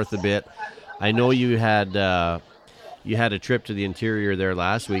and forth a bit. I know you had a trip to the interior there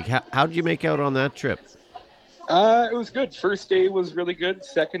last week. How did you make out on that trip? It was good. First day was really good.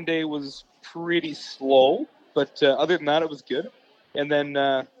 Second day was pretty slow, but other than that, it was good. And then,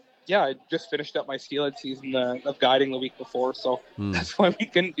 I just finished up my steelhead season of guiding the week before, so that's why we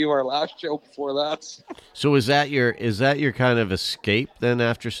couldn't do our last show before that. So is that your kind of escape then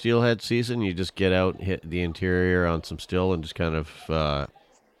after steelhead season? You just get out, hit the interior on some still, and just kind of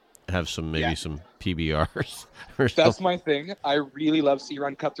have some PBRs or something? That's my thing. I really love sea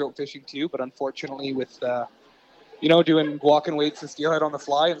run cutthroat fishing too, but unfortunately with doing walking weights and steelhead on the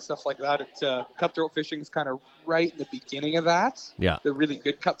fly and stuff like that, cutthroat fishing is kind of right in the beginning of that. Yeah. The really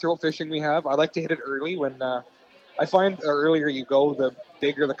good cutthroat fishing we have. I like to hit it early when I find the earlier you go, the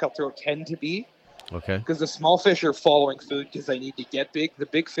bigger the cutthroat tend to be. Okay. Because the small fish are following food because they need to get big. The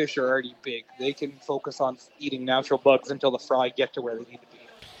big fish are already big. They can focus on eating natural bugs until the fry get to where they need to be.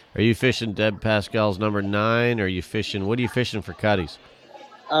 Are you fishing Deb Pascal's number 9? Or are you fishing? What are you fishing for cutties?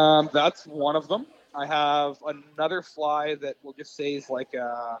 That's one of them. I have another fly that we'll just say is like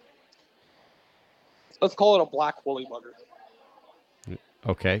let's call it a black woolly bugger.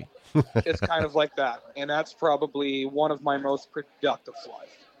 Okay. It's kind of like that, and that's probably one of my most productive flies.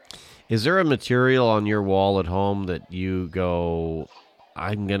 Is there a material on your wall at home that you go,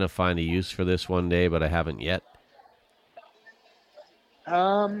 I'm gonna find a use for this one day, but I haven't yet?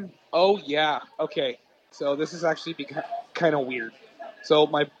 Oh yeah. Okay. So this is actually kind of weird. So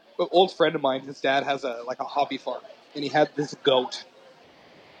my old friend of mine, his dad has a hobby farm, and he had this goat,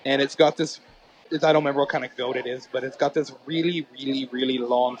 and it's got this. I don't remember what kind of goat it is, but it's got this really, really, really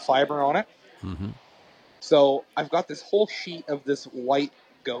long fiber on it. Mm-hmm. So I've got this whole sheet of this white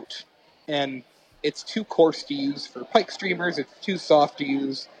goat, and it's too coarse to use for pike streamers. It's too soft to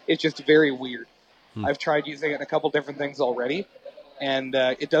use. It's just very weird. I've tried using it in a couple different things already, and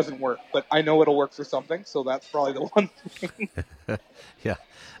it doesn't work. But I know it'll work for something, so that's probably the one thing. Yeah.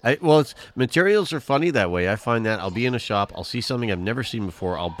 Materials are funny that way. I find that I'll be in a shop, I'll see something I've never seen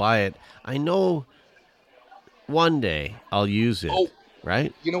before, I'll buy it. I know one day I'll use it,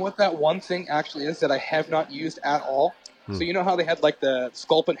 right? You know what that one thing actually is that I have not used at all? So you know how they had like the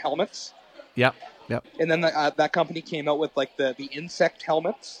sculpin helmets? Yep. And then that company came out with like the insect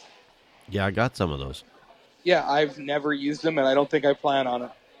helmets? Yeah, I got some of those. Yeah, I've never used them, and I don't think I plan on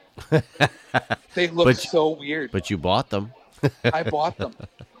it. They look so weird. But you bought them. I bought them.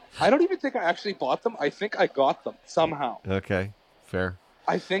 I don't even think I actually bought them. I think I got them somehow. Okay, fair.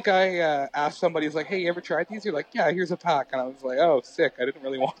 I think I asked somebody, "He's like, hey, you ever tried these?" You're like, "Yeah, here's a pack." And I was like, "Oh, sick. I didn't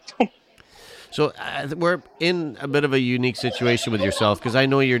really want them." So we're in a bit of a unique situation with yourself because I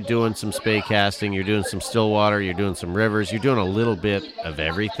know you're doing some spey casting, you're doing some still water, you're doing some rivers, you're doing a little bit of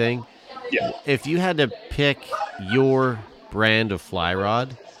everything. Yeah. If you had to pick your brand of fly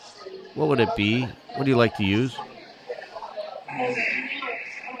rod, what would it be? What do you like to use?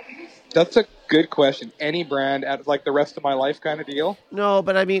 That's a good question. Any brand at like the rest of my life kind of deal? No,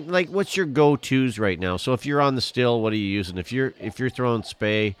 but I mean, like, what's your go-tos right now? So if you're on the still, what are you using? If you're throwing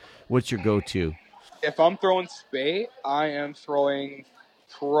spey, what's your go-to? If I'm throwing spey, I am throwing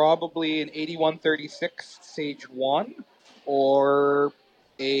probably an 8136 Sage 1 or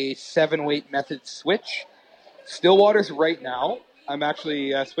a 7-weight method switch. Stillwaters right now, I'm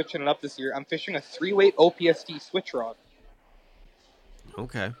actually switching it up this year. I'm fishing a 3-weight OPST switch rod.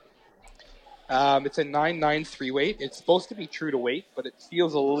 Okay. It's a 9.9 3-weight. It's supposed to be true to weight, but it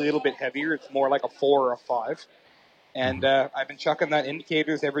feels a little bit heavier. It's more like a 4 or a 5. And I've been chucking that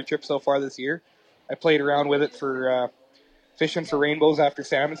indicators every trip so far this year. I played around with it for fishing for rainbows after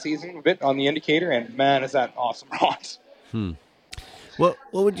salmon season a bit on the indicator, and man, is that an awesome rod. What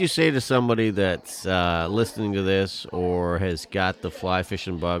would you say to somebody that's listening to this or has got the fly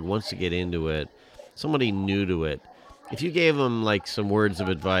fishing bug, wants to get into it, somebody new to it? If you gave them like some words of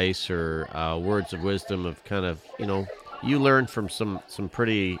advice or words of wisdom of kind of, you learned from some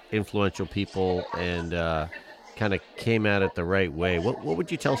pretty influential people and kind of came at it the right way, what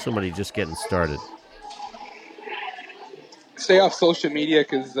would you tell somebody just getting started? Stay off social media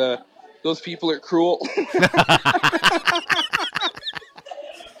because those people are cruel.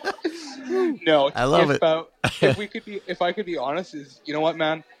 No, I love it. If I could be honest, is you know what,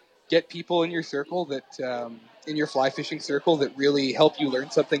 man, get people in your circle that in your fly fishing circle that really help you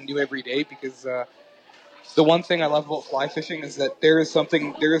learn something new every day. Because the one thing I love about fly fishing is that there is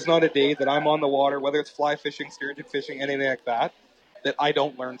not a day that I'm on the water, whether it's fly fishing, sturgeon fishing, anything like that I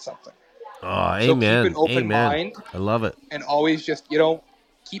don't learn something. Oh, so amen. Keep an open mind. I love it. And always just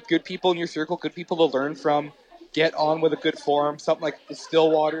keep good people in your circle, good people to learn from. Get on with a good forum, something like the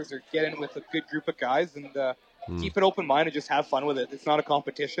Stillwaters, or get in with a good group of guys, and keep an open mind and just have fun with it. It's not a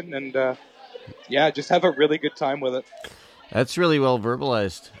competition, and just have a really good time with it. That's really well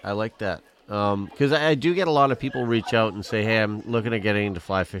verbalized. I like that. Because I do get a lot of people reach out and say, hey, I'm looking at getting into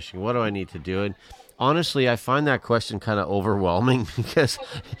fly fishing. What do I need to do? And honestly, I find that question kind of overwhelming because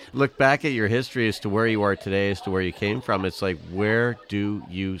look back at your history as to where you are today, as to where you came from. It's like, where do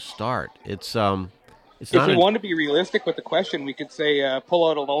you start? If we want to be realistic with the question, we could say, pull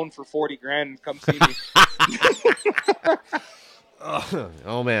out a loan for $40,000 and come see me.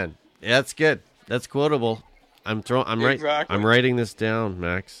 Oh man, yeah, that's good. That's quotable. Exactly. I'm writing this down,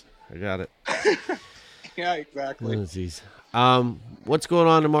 Max. I got it. Yeah, exactly. Oh, geez. What's going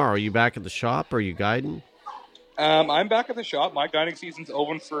on tomorrow? Are you back at the shop? Or are you guiding? I'm back at the shop. My guiding season's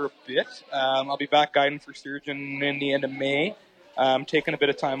open for a bit. I'll be back guiding for sturgeon in the end of May. Taking a bit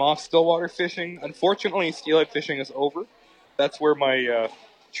of time off stillwater fishing. Unfortunately, steelhead fishing is over. That's where my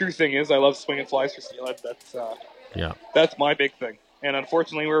true thing is. I love swinging flies for steelhead. That's my big thing. And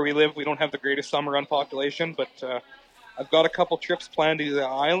unfortunately, where we live, we don't have the greatest summer run population. But I've got a couple trips planned to the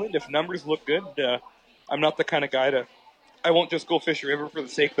island. If numbers look good, I'm not the kind of guy I won't just go fish a river for the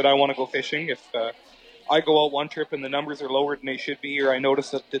sake that I want to go fishing. If I go out one trip and the numbers are lower than they should be, or I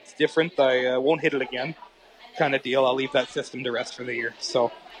notice that it's different, I won't hit it again. Kind of deal. I'll leave that system to rest for the year.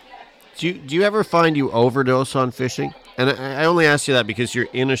 So, do you ever find you overdose on fishing? And I only ask you that because you're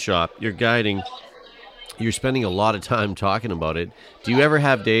in a shop, you're guiding, you're spending a lot of time talking about it. Do you ever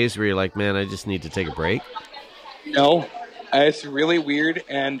have days where you're like, man, I just need to take a break? No, it's really weird.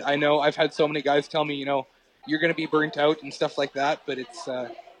 And I know I've had so many guys tell me, you're going to be burnt out and stuff like that. But it's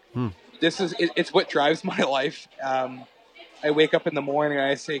it's what drives my life. I wake up in the morning and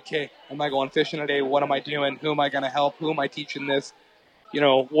I say, okay, am I going fishing today? What am I doing? Who am I going to help? Who am I teaching this?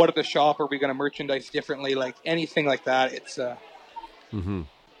 What at the shop are we going to merchandise differently? Like anything like that. It's I don't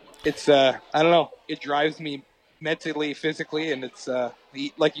know. It drives me mentally, physically, and it's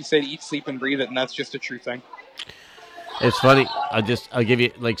like you said, eat, sleep, and breathe it, and that's just a true thing. It's funny. I'll give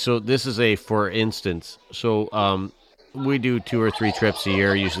you so this is for instance. So we do 2 or 3 trips a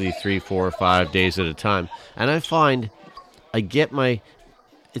year, usually 3, 4, 5 days at a time, and I find I get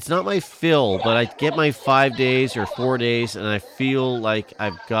it's not my fill, but I get my 5 days or 4 days, and I feel like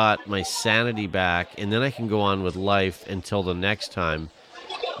I've got my sanity back, and then I can go on with life until the next time.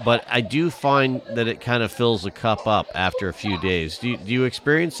 But I do find that it kind of fills the cup up after a few days. Do you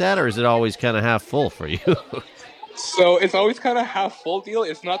experience that, or is it always kind of half full for you? So it's always kind of half full deal.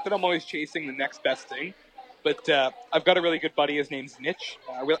 It's not that I'm always chasing the next best thing. But I've got a really good buddy. His name's Mitch.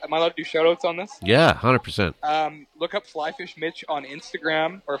 Am I allowed to do shout-outs on this? Yeah, 100%. Look up Flyfish Mitch on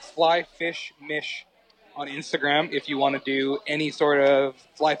Instagram, or Flyfish Mish on Instagram if you want to do any sort of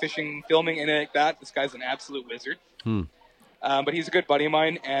fly fishing, filming, anything like that. This guy's an absolute wizard. But he's a good buddy of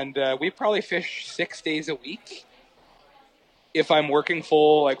mine, and we probably fish 6 days a week. If I'm working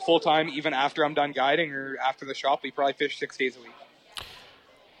full time, even after I'm done guiding or after the shop, we probably fish 6 days a week.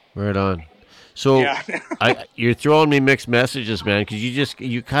 Right on. So Yeah. you're throwing me mixed messages, man, because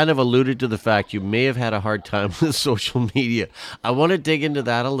you kind of alluded to the fact you may have had a hard time with social media. I want to dig into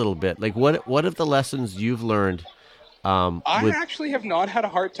that a little bit. Like, what of the lessons you've learned? I actually have not had a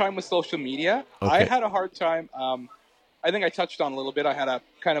hard time with social media. Okay. I had a hard time. I think I touched on a little bit. I had a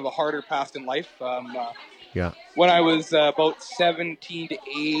kind of a harder past in life. Yeah. When I was about 17 to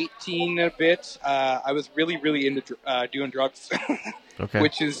 18 a bit, I was really, really into doing drugs. Okay.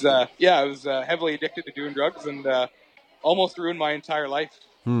 Which is, I was heavily addicted to doing drugs and almost ruined my entire life.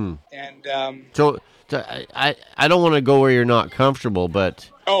 And So I don't want to go where you're not comfortable, but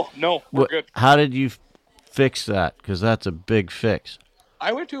oh no, we're good. How did you fix that? Because that's a big fix.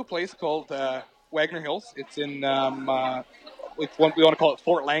 I went to a place called Wagner Hills. It's in we want to call it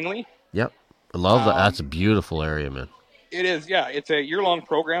Fort Langley. Yep. I love that. That's a beautiful area, man. It is, yeah. It's a year-long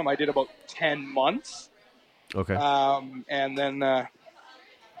program. I did about 10 months. Okay. And then,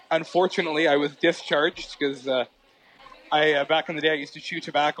 unfortunately, I was discharged because back in the day, I used to chew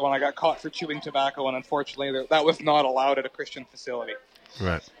tobacco, and I got caught for chewing tobacco, and unfortunately, that was not allowed at a Christian facility.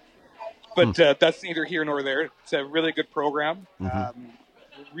 Right. But that's neither here nor there. It's a really good program.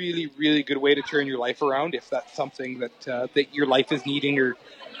 Really, really good way to turn your life around if that's something that your life is needing, or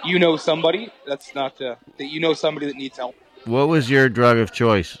you know somebody that needs help. What was your drug of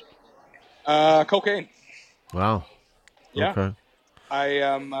choice? Cocaine. Wow. Yeah. Okay. I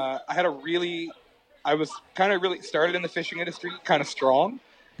was kind of really started in the fishing industry kind of strong.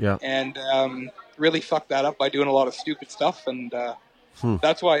 Yeah. And really fucked that up by doing a lot of stupid stuff. And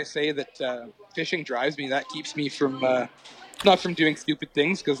that's why I say that fishing drives me. That keeps me from not from doing stupid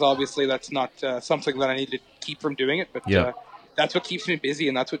things, because obviously that's not something that I need to keep from doing it. But that's what keeps me busy,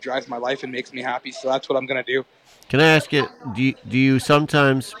 and that's what drives my life and makes me happy. So that's what I'm going to do. Can I ask you, do you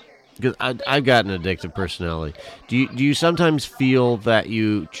sometimes, because I've got an addictive personality, do you sometimes feel that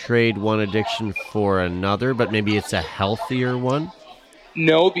you trade one addiction for another, but maybe it's a healthier one?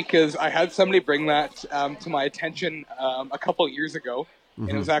 No, because I had somebody bring that to my attention a couple of years ago, and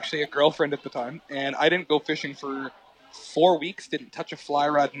it was actually a girlfriend at the time, and I didn't go fishing for 4 weeks, didn't touch a fly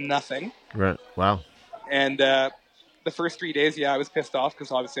rod, nothing. Right. Wow. And the first 3 days, I was pissed off because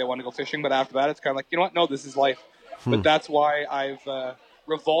obviously I wanted to go fishing, but after that, it's kind of like, you know what? No, this is life. But that's why I've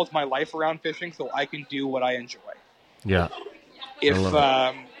revolved my life around fishing, so I can do what I enjoy. Yeah. If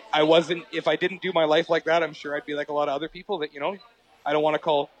I didn't do my life like that, I'm sure I'd be like a lot of other people that, I don't want to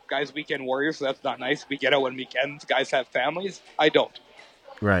call guys weekend warriors, so that's not nice. We get out on weekends. Guys have families. I don't.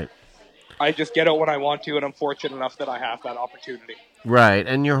 Right. I just get out when I want to, and I'm fortunate enough that I have that opportunity. Right,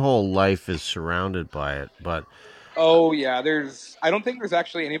 and your whole life is surrounded by it, but... Oh, yeah, I don't think there's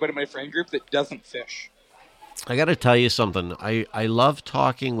actually anybody in my friend group that doesn't fish. I got to tell you something. I love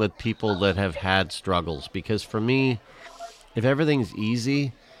talking with people that have had struggles, because for me, if everything's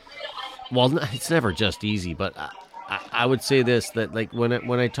easy, well, it's never just easy, but I would say this, that like when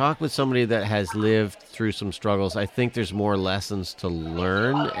I talk with somebody that has lived through some struggles, I think there's more lessons to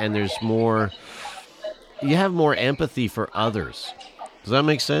learn, and you have more empathy for others. Does that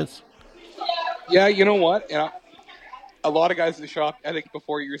make sense? Yeah, you know what? A lot of guys in the shop, I think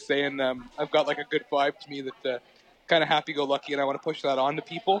before you were saying, I've got like a good vibe to me that kind of happy-go-lucky, and I want to push that on to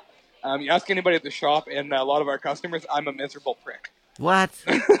people. You ask anybody at the shop, and a lot of our customers, I'm a miserable prick. What?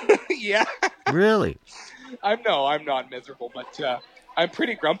 Yeah. Really? I'm not miserable, but I'm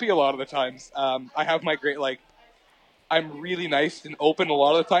pretty grumpy a lot of the times. I have my I'm really nice and open a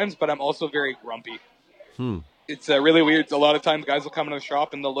lot of the times, but I'm also very grumpy. It's really weird. A lot of times guys will come into the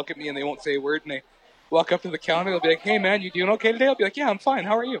shop and they'll look at me and they won't say a word, and they walk up to the counter, they'll be like, "Hey man, you doing okay today?" I'll be like, "Yeah, I'm fine.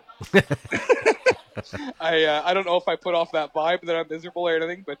 How are you?" I don't know if I put off that vibe that I'm miserable or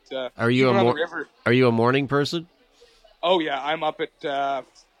anything, but are you a morning person? Oh yeah, I'm up at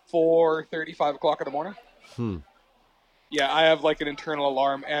 4:30, 5 o'clock in the morning. Yeah, I have like an internal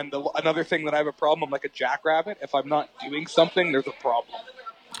alarm, and another thing that I have a problem, I'm like a jackrabbit. If I'm not doing something, there's a problem.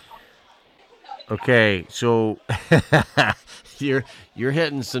 Okay, so you're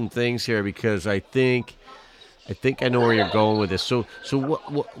hitting some things here, because I think I know where you're going with this. So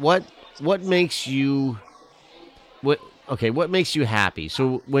what makes you what makes you happy?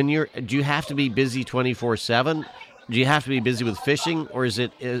 So do you have to be busy 24/7? Do you have to be busy with fishing, or is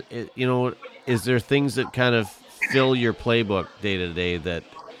is there things that kind of fill your playbook day to day that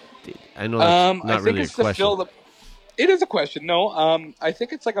I know that's not I think really a it's to question. fill the. It is a question. No, I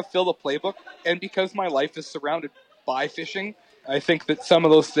think it's like a fill the playbook, and because my life is surrounded by fishing, I think that some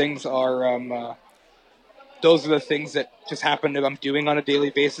of those things are. Those are the things that just happen that I'm doing on a daily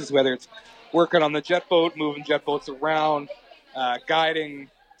basis, whether it's working on the jet boat, moving jet boats around,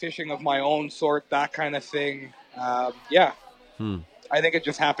 guiding, fishing of my own sort, that kind of thing. Yeah, I think it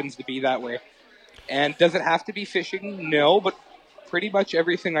just happens to be that way. And does it have to be fishing? No, but pretty much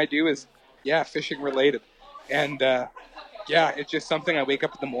everything I do is, fishing related. And, it's just something I wake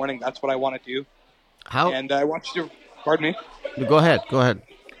up in the morning. That's what I want to do. How? And I watched a, pardon me? Go ahead.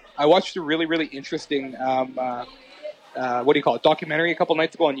 I watched a really, really interesting, documentary a couple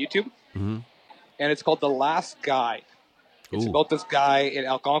nights ago on YouTube. Mm-hmm. And it's called The Last Guide. It's Ooh. about this guy in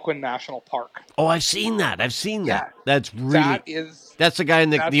Algonquin National Park. Oh, I've seen that. Yeah. That's really. That's the guy in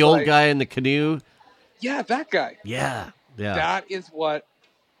that's the old like- guy in the canoe. Yeah, that guy. Yeah. That is what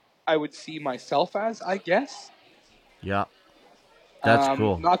I would see myself as, I guess. Yeah. That's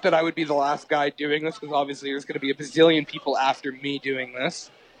cool. Not that I would be the last guy doing this, because obviously there's going to be a bazillion people after me doing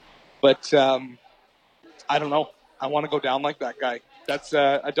this. But I don't know. I want to go down like that guy. That's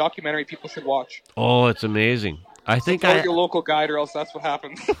a documentary people should watch. Oh, it's amazing. I think Support your local guide, or else that's what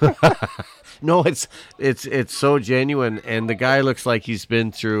happens. No, it's so genuine, and the guy looks like he's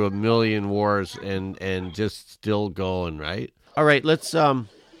been through a million wars and just still going, right? All right, let's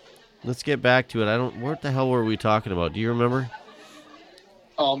get back to it. What the hell were we talking about? Do you remember?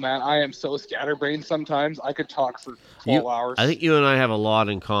 Oh man, I am so scatterbrained sometimes. I could talk for 12 hours. I think you and I have a lot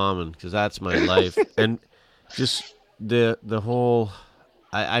in common, because that's my life. And just the whole,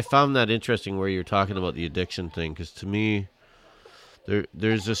 I found that interesting where you're talking about the addiction thing, because to me,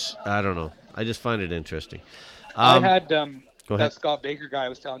 there's this, I don't know. I just find it interesting. I had go that ahead. Scott Baker guy I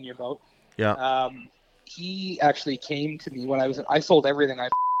was telling you about. Yeah. He actually came to me when I sold everything I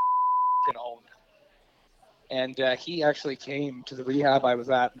owned. And he actually came to the rehab I was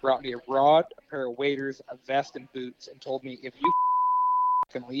at, brought me a rod, a pair of waders, a vest, and boots, and told me, if you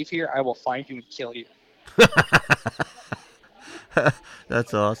can leave here, I will find you and kill you.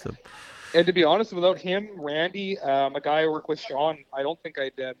 That's awesome. And to be honest, without him, Randy, a guy I work with, Sean, I don't think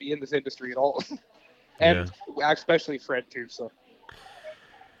I'd be in this industry at all. And especially Fred, too. So,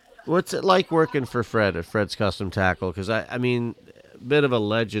 What's it like working for Fred at Fred's Custom Tackle? Because, I mean, a bit of a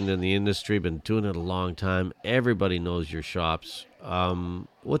legend in the industry, been doing it a long time. Everybody knows your shops.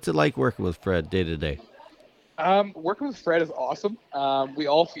 What's it like working with Fred day to day? Working with Fred is awesome. We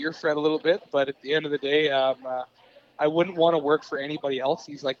all fear Fred a little bit, but at the end of the day, I wouldn't want to work for anybody else.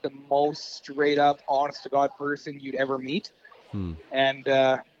 He's like the most straight up, honest to God person you'd ever meet. And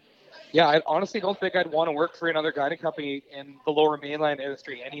I honestly don't think I'd want to work for another guiding company in the Lower Mainland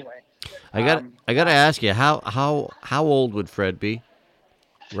industry anyway. I got to ask you, how old would Fred be,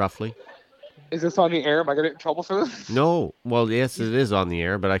 roughly? Is this on the air? Am I going to get in trouble for this? No. Well, yes, it is on the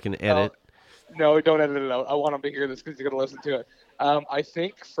air, but I can edit. No, don't edit it out. I want them to hear this because you're going to listen to it. I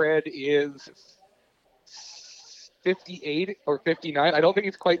think Fred is 58 or 59. I don't think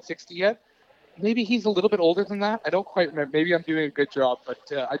he's quite 60 yet. Maybe he's a little bit older than that. I don't quite remember. Maybe I'm doing a good job, but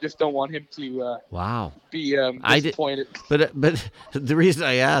I just don't want him to be disappointed. But the reason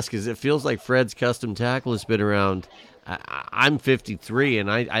I ask is it feels like Fred's Custom Tackle has been around. I'm 53,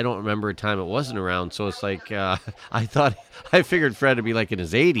 and I don't remember a time it wasn't around. So it's like I figured Fred would be like in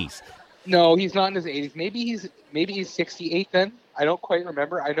his 80s. No, he's not in his 80s. Maybe he's 68 then. I don't quite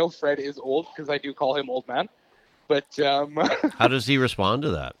remember. I know Fred is old because I do call him old man. But how does he respond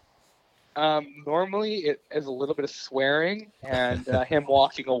to that? Normally it is a little bit of swearing and him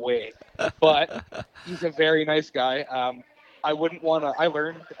walking away. But he's a very nice guy. I wouldn't want to. I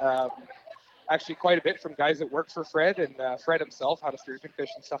learned actually quite a bit from guys that work for Fred and Fred himself, how to spearfin fish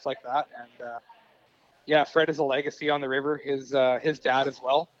and stuff like that. And Fred is a legacy on the river. His dad as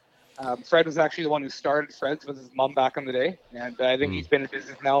well. Fred was actually the one who started Fred's with his mom back in the day, and I think he's been in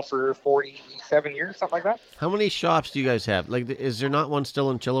business now for 47 years, something like that. How many shops do you guys have? Like, is there not one still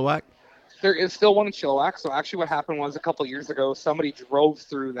in Chilliwack? There is still one in Chilliwack. So actually what happened was a couple of years ago, somebody drove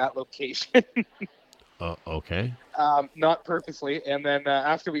through that location. Okay. Not purposely. And then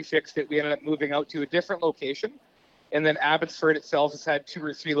after we fixed it, we ended up moving out to a different location. And then Abbotsford itself has had 2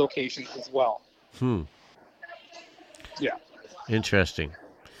 or 3 locations as well. Yeah. Interesting.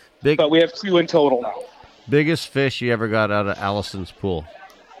 But we have 2 in total now. Biggest fish you ever got out of Allison's pool?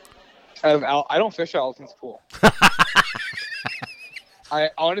 I don't fish Allison's pool. I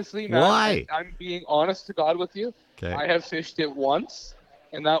honestly, man, why? I'm being honest to God with you. Okay. I have fished it once,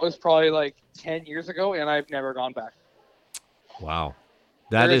 and that was probably like 10 years ago, and I've never gone back. Wow.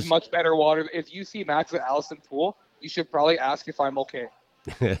 That There is is much better water. If you see Max at Allison Pool, you should probably ask if I'm okay.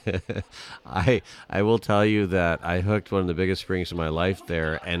 I will tell you that I hooked one of the biggest springs of my life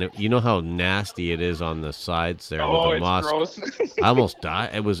there, and you know how nasty it is on the sides there with the it's moss. gross. I almost died.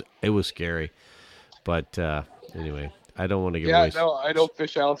 It was scary, but anyway, I don't want to give Yeah, away. no, I don't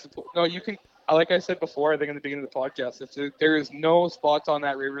fish Allison Pool. No, you can. Like I said before, I think in the beginning of the podcast, there is no spots on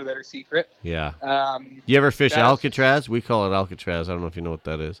that river that are secret. Yeah. Um, You ever fish that's- Alcatraz? We call it Alcatraz. I don't know if you know what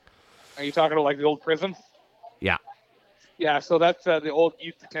that is. Are you talking about like the old prison? Yeah. Yeah, so that's the old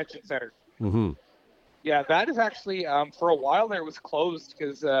youth detention center. Mm-hmm. Yeah, that is actually for a while there it was closed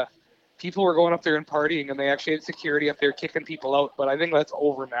because people were going up there and partying, and they actually had security up there kicking people out. But I think that's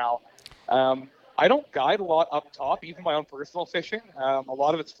over now. I don't guide a lot up top, even my own personal fishing. A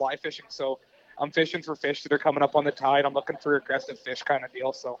lot of it's fly fishing, so I'm fishing for fish that are coming up on the tide. I'm looking for aggressive fish kind of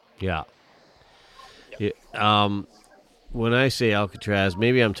deal. So Yeah. When I say Alcatraz,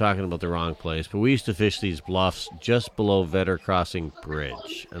 maybe I'm talking about the wrong place, but we used to fish these bluffs just below Vetter Crossing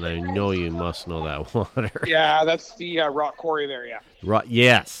Bridge, and I know you must know that water. yeah, that's the rock quarry there. Yeah,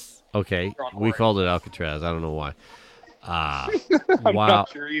 Yes. Okay. Rock We Quarry. called it Alcatraz. I don't know why. I'm Wow. not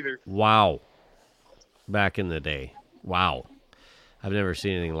sure either. Wow. Back in the day. Wow. I've never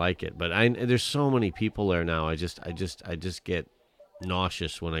seen anything like it, but there's so many people there now. I just get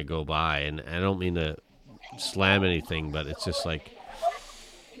nauseous when I go by, and I don't mean to slam anything, but it's just like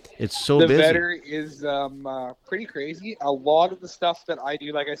it's so The busy. Vetter is pretty crazy. A lot of the stuff that I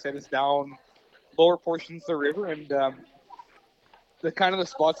do, like I said, is down lower portions of the river, and the kind of the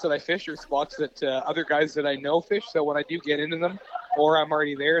spots that I fish are spots that other guys that I know fish. So when I do get into them, or I'm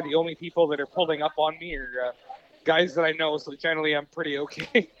already there, the only people that are pulling up on me are guys that I know. So generally, I'm pretty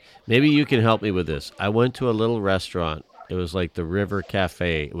okay. Maybe you can help me with this. I went to a little restaurant. It was like the River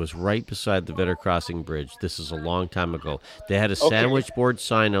Cafe. It was right beside the Vetter Crossing Bridge. This is a long time ago. They had a sandwich board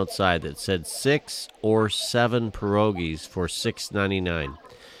sign outside that said 6 or 7 pierogies for $6.99.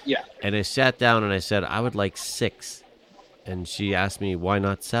 Yeah. And I sat down and I said, I would like 6. And she asked me, why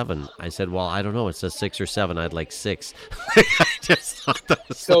not 7? I said, well, I don't know. It says 6 or 7. I'd like 6. I just thought that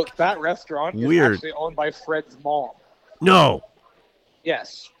was So that restaurant Weird. is actually owned by Fred's mom. No.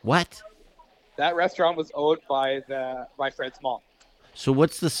 Yes. What? That restaurant was owned by Fred's mom. So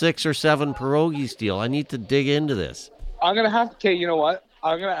what's the 6 or 7 pierogies deal? I need to dig into this. I'm gonna have to. Okay, you know what?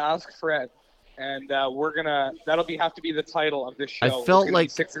 I'm gonna ask Fred, and that'll have to be the title of this show. I It's felt gonna be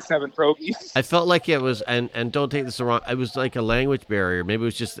like- 6 or 7 pierogies. I felt like it was, and don't take this the wrong, it was like a language barrier. Maybe it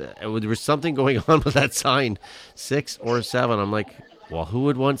was just, there was something going on with that sign, 6 or 7. I'm like, well, who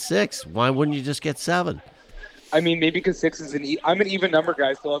would want 6? Why wouldn't you just get 7? I mean, maybe because 6 is I'm an even number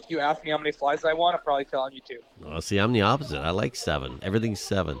guy. So if you ask me how many flies I want, I'm probably telling you 2. Well, see, I'm the opposite. I like 7. Everything's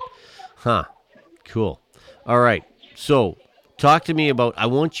 7. Huh. Cool. All right. So talk to me about, I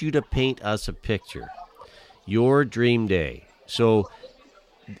want you to paint us a picture. Your dream day. So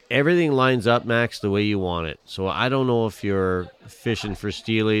everything lines up, Max, the way you want it. So I don't know if you're fishing for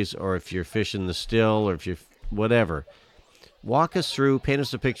steelies or if you're fishing the still or if you're whatever. Walk us through, paint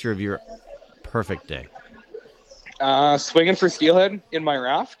us a picture of your perfect day. Swinging for steelhead in my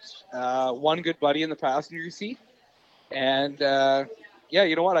raft. One good buddy in the passenger seat. And, yeah,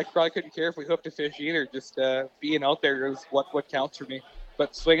 you know what? I probably couldn't care if we hooked a fish either. Just being out there is what counts for me.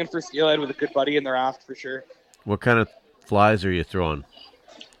 But swinging for steelhead with a good buddy in the raft for sure. What kind of flies are you throwing?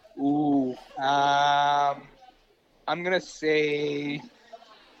 Ooh. I'm going to say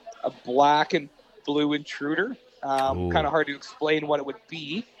a black and blue intruder. Ooh. Kind of hard to explain what it would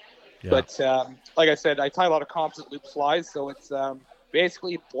be. Yeah. But like I said, I tie a lot of composite loop flies, so it's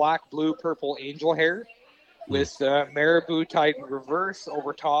basically black, blue, purple angel hair with marabou tied in reverse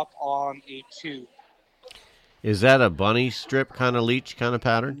over top on a tube. Is that a bunny strip kind of leech kind of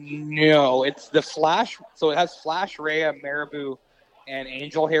pattern? No, it's the flash. So it has flash rhea, marabou, and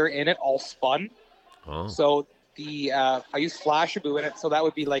angel hair in it, all spun. Oh. So I use flashabou in it, so that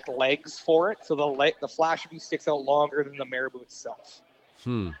would be like legs for it. So the flashabou sticks out longer than the marabou itself.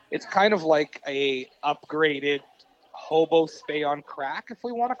 It's kind of like a upgraded hobo spay on crack, if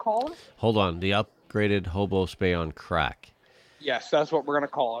we want to call it. Hold on. The upgraded hobo spay on crack. Yes, that's what we're going to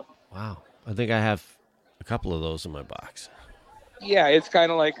call it. Wow. I think I have a couple of those in my box. Yeah, it's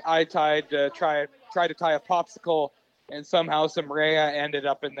kind of like I tried to tie a popsicle, and somehow some rhea ended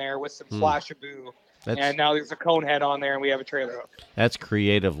up in there with some flashabou. And now there's a cone head on there, and we have a trailer hook. That's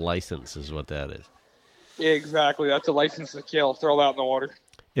creative license is what that is. Exactly. That's a license to kill. Throw that in the water.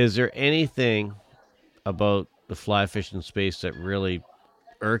 Is there anything about the fly fishing space that really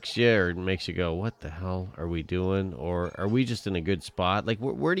irks you or makes you go, what the hell are we doing? Or are we just in a good spot? Like,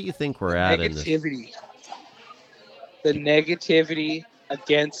 where do you think we're at in this? Negativity. The negativity.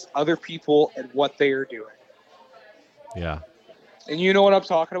 against other people and what they are doing. Yeah, And you know what I'm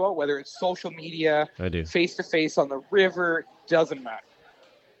talking about, whether it's social media, I do. face-to-face on the river, doesn't matter.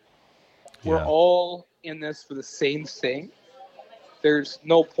 We're Yeah. all in this for the same thing. There's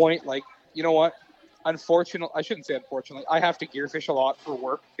no point, like, you know what? Unfortunately, I shouldn't say unfortunately, I have to gear fish a lot for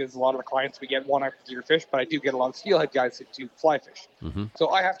work because a lot of the clients we get want to gear fish, but I do get a lot of steelhead guys that do fly fish. Mm-hmm. So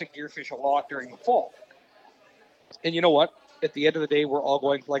I have to gear fish a lot during the fall. And you know what? At the end of the day, we're all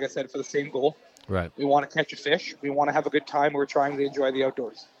going, like I said, for the same goal. Right. We want to catch a fish. We want to have a good time. We're trying to enjoy the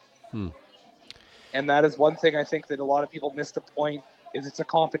outdoors. And that is one thing I think that a lot of people miss the point is it's a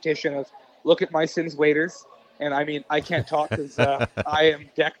competition of look at my Sims waders. And I mean, I can't talk because I am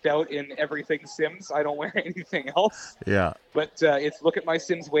decked out in everything Sims. I don't wear anything else. Yeah. But it's look at my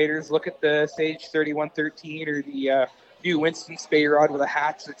Sims waders. Look at the Sage 3113 or the new Winston spay rod with a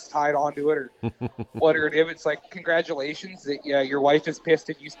hatch that's tied onto it or whatever it is. It's like, congratulations that your wife is pissed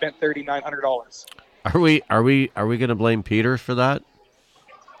that you spent $3,900. Are we going to blame Peter for that?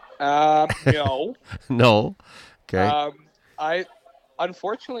 No. No. Okay.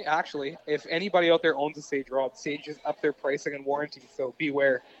 Unfortunately, actually, if anybody out there owns a Sage rod, Sage is up their pricing and warranty, so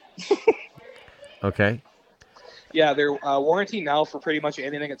beware. Okay. Yeah, their warranty now for pretty much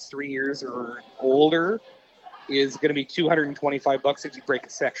anything that's 3 years or older is going to be $225 if you break a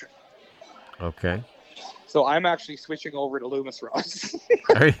section. Okay. So I'm actually switching over to Loomis rods.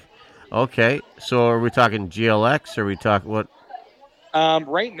 Okay. So are we talking GLX? Or are we talking what?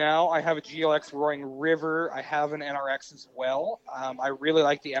 Right now, I have a GLX Roaring River. I have an NRX as well. I really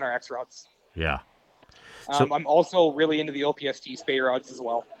like the NRX rods. Yeah. I'm also really into the OPST spay rods as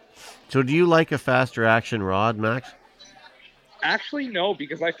well. So do you like a faster action rod, Max? Actually, no,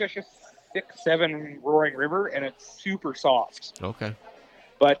 because I fish a 6'7" Roaring River, and it's super soft. Okay.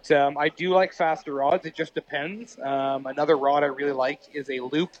 But I do like faster rods. It just depends. Another rod I really like is a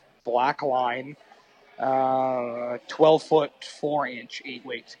Loop Black Line 12-foot, 4-inch,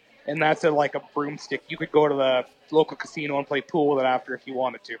 8-weight. And that's like a broomstick. You could go to the local casino and play pool with it after if you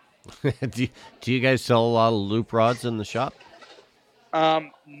wanted to. Do you guys sell a lot of loop rods in the shop?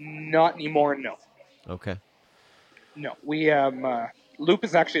 Not anymore, no. Okay. No. We Loop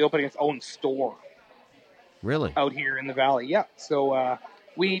is actually opening its own store. Really? Out here in the valley, yeah. So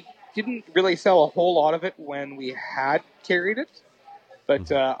we didn't really sell a whole lot of it when we had carried it.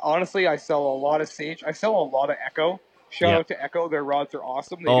 But honestly, I sell a lot of Sage. I sell a lot of Echo. Shout out to Echo. Their rods are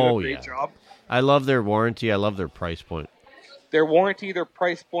awesome. They do a great job. I love their warranty. I love their price point. Their warranty, their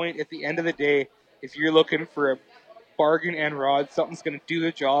price point, at the end of the day, if you're looking for a bargain and rod, something's going to do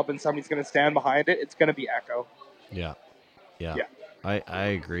the job and somebody's going to stand behind it, it's going to be Echo. Yeah. I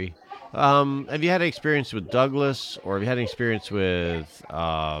agree. Have you had experience with Douglas, or have you had any experience with,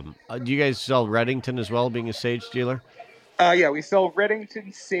 do you guys sell Redington as well, being a Sage dealer? Yeah, we sell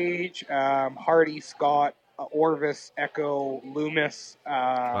Redington, Sage, Hardy, Scott, Orvis, Echo, Loomis.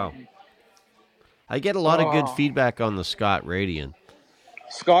 Wow. I get a lot of good feedback on the Scott Radian.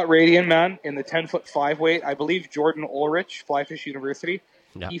 Scott Radian, man, in the 10-foot 5-weight. I believe Jordan Ulrich, Fly Fish University,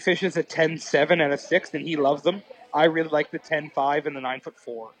 he fishes a 10.7 and a 6, and he loves them. I really like the 10.5 and the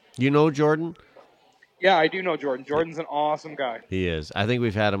 9'4". You know Jordan? Yeah, I do know Jordan. Jordan's an awesome guy. He is. I think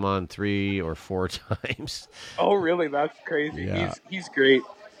we've had him on 3 or 4 times. Oh, really? That's crazy. Yeah. He's great.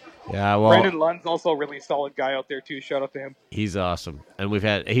 Yeah, well, Brendan Lund's also a really solid guy out there too. Shout out to him. He's awesome,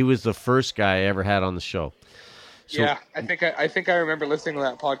 and he was the first guy I ever had on the show. So, yeah, I think I remember listening to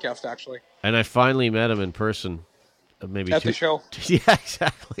that podcast actually. And I finally met him in person. Maybe at the show. Yeah,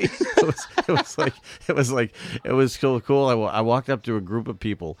 exactly. It was so cool. I walked up to a group of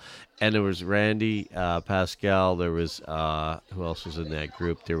people, and there was Randy, Pascal. There was who else was in that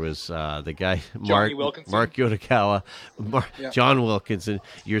group? There was the guy Mark Yodokawa, John Wilkinson.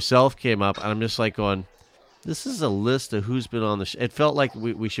 Yourself came up, and I'm just like going, this is a list of who's been on the show. It felt like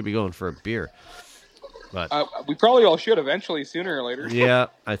we should be going for a beer. But we probably all should eventually, sooner or later. Yeah,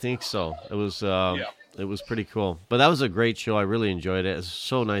 I think so. It was it was pretty cool. But that was a great show. I really enjoyed it. It's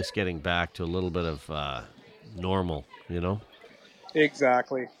so nice getting back to a little bit of normal, you know?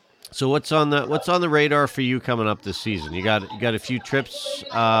 Exactly. So what's on the radar for you coming up this season? You got a few trips.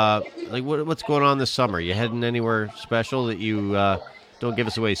 What's going on this summer? You heading anywhere special that you don't give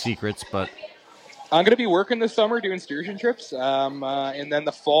us away secrets, but I'm going to be working this summer doing sturgeon trips, and then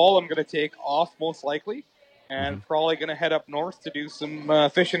the fall I'm going to take off most likely, and probably going to head up north to do some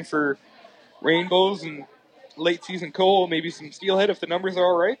fishing for rainbows and late season coal, maybe some steelhead if the numbers are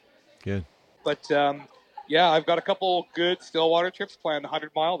all right. Good. But yeah, I've got a couple good stillwater trips planned.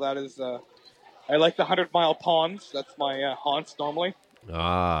 100-mile. That is, I like the 100-mile ponds. That's my haunts normally.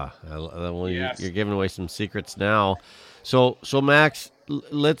 Well, yes. You're giving away some secrets now. So Max,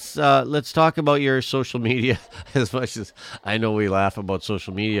 let's talk about your social media. As much as I know we laugh about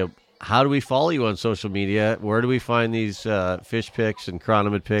social media, how do we follow you on social media? Where do we find these fish pics and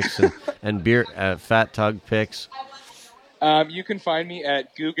chironomid pics and beer fat tug pics? You can find me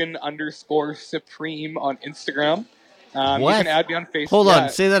at Guggen_Supreme on Instagram. What? You can add me on Facebook. Hold on,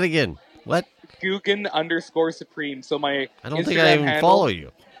 say that again. What? Guggen_Supreme. So my I don't Instagram think I even handle follow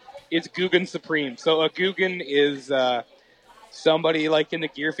you. is Guggen Supreme. So a Guggen is somebody like in the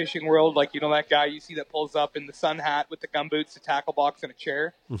gear fishing world, like that guy you see that pulls up in the sun hat with the gumboots, the tackle box, and a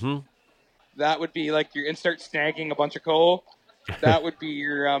chair. Mm-hmm. That would be like and start snagging a bunch of coal. That would be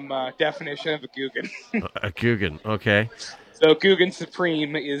your definition of a Guggen. A Guggen, okay. So Guggen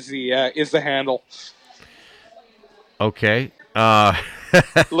Supreme is the handle. Okay.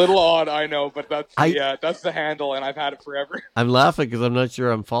 Little odd, I know, but that's the handle, and I've had it forever. I'm laughing because I'm not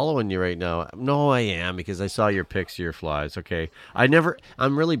sure I'm following you right now. No, I am, because I saw your pics of your flies. Okay.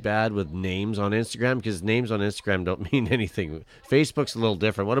 I'm really bad with names on Instagram because names on Instagram don't mean anything. Facebook's a little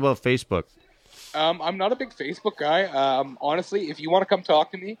different. What about Facebook? I'm not a big Facebook guy. Honestly, if you want to come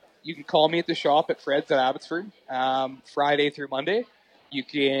talk to me, you can call me at the shop at Fred's at Abbotsford, Friday through Monday. You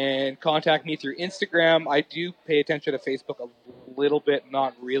can contact me through Instagram. I do pay attention to Facebook a little bit,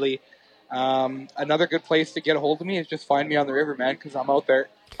 not really. Another good place to get a hold of me is just find me on the river, man, because I'm out there.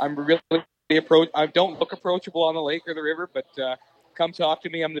 I'm really I don't look approachable on the lake or the river, but come talk to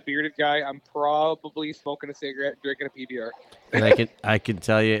me. I'm the bearded guy. I'm probably smoking a cigarette, drinking a PBR. And I can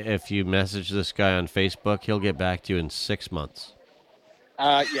tell you, if you message this guy on Facebook, he'll get back to you in 6 months.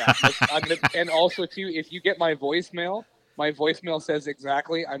 Yeah. And also, too, if you get my voicemail says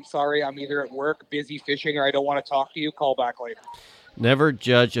exactly, I'm sorry, I'm either at work, busy fishing, or I don't want to talk to you. Call back later. Never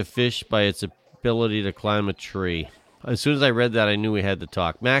judge a fish by its ability to climb a tree. As soon as I read that, I knew we had to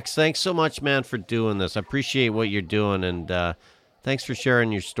talk. Max, thanks so much, man, for doing this. I appreciate what you're doing, and thanks for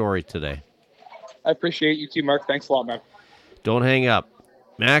sharing your story today. I appreciate you too, Mark. Thanks a lot, man. Don't hang up.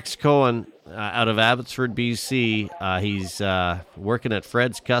 Max Cohen out of Abbotsford, BC. He's working at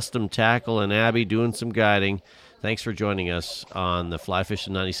Fred's Custom Tackle in Abbey doing some guiding. Thanks for joining us on the Fly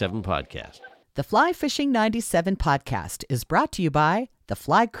Fishing 97 podcast. The Fly Fishing 97 podcast is brought to you by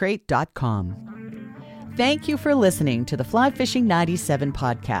theflycrate.com. Thank you for listening to the Fly Fishing 97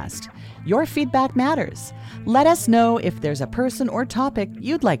 podcast. Your feedback matters. Let us know if there's a person or topic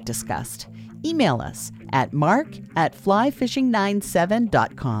you'd like discussed. Email us at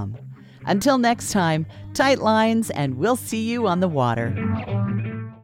mark@flyfishing97.com. Until next time, tight lines, and we'll see you on the water.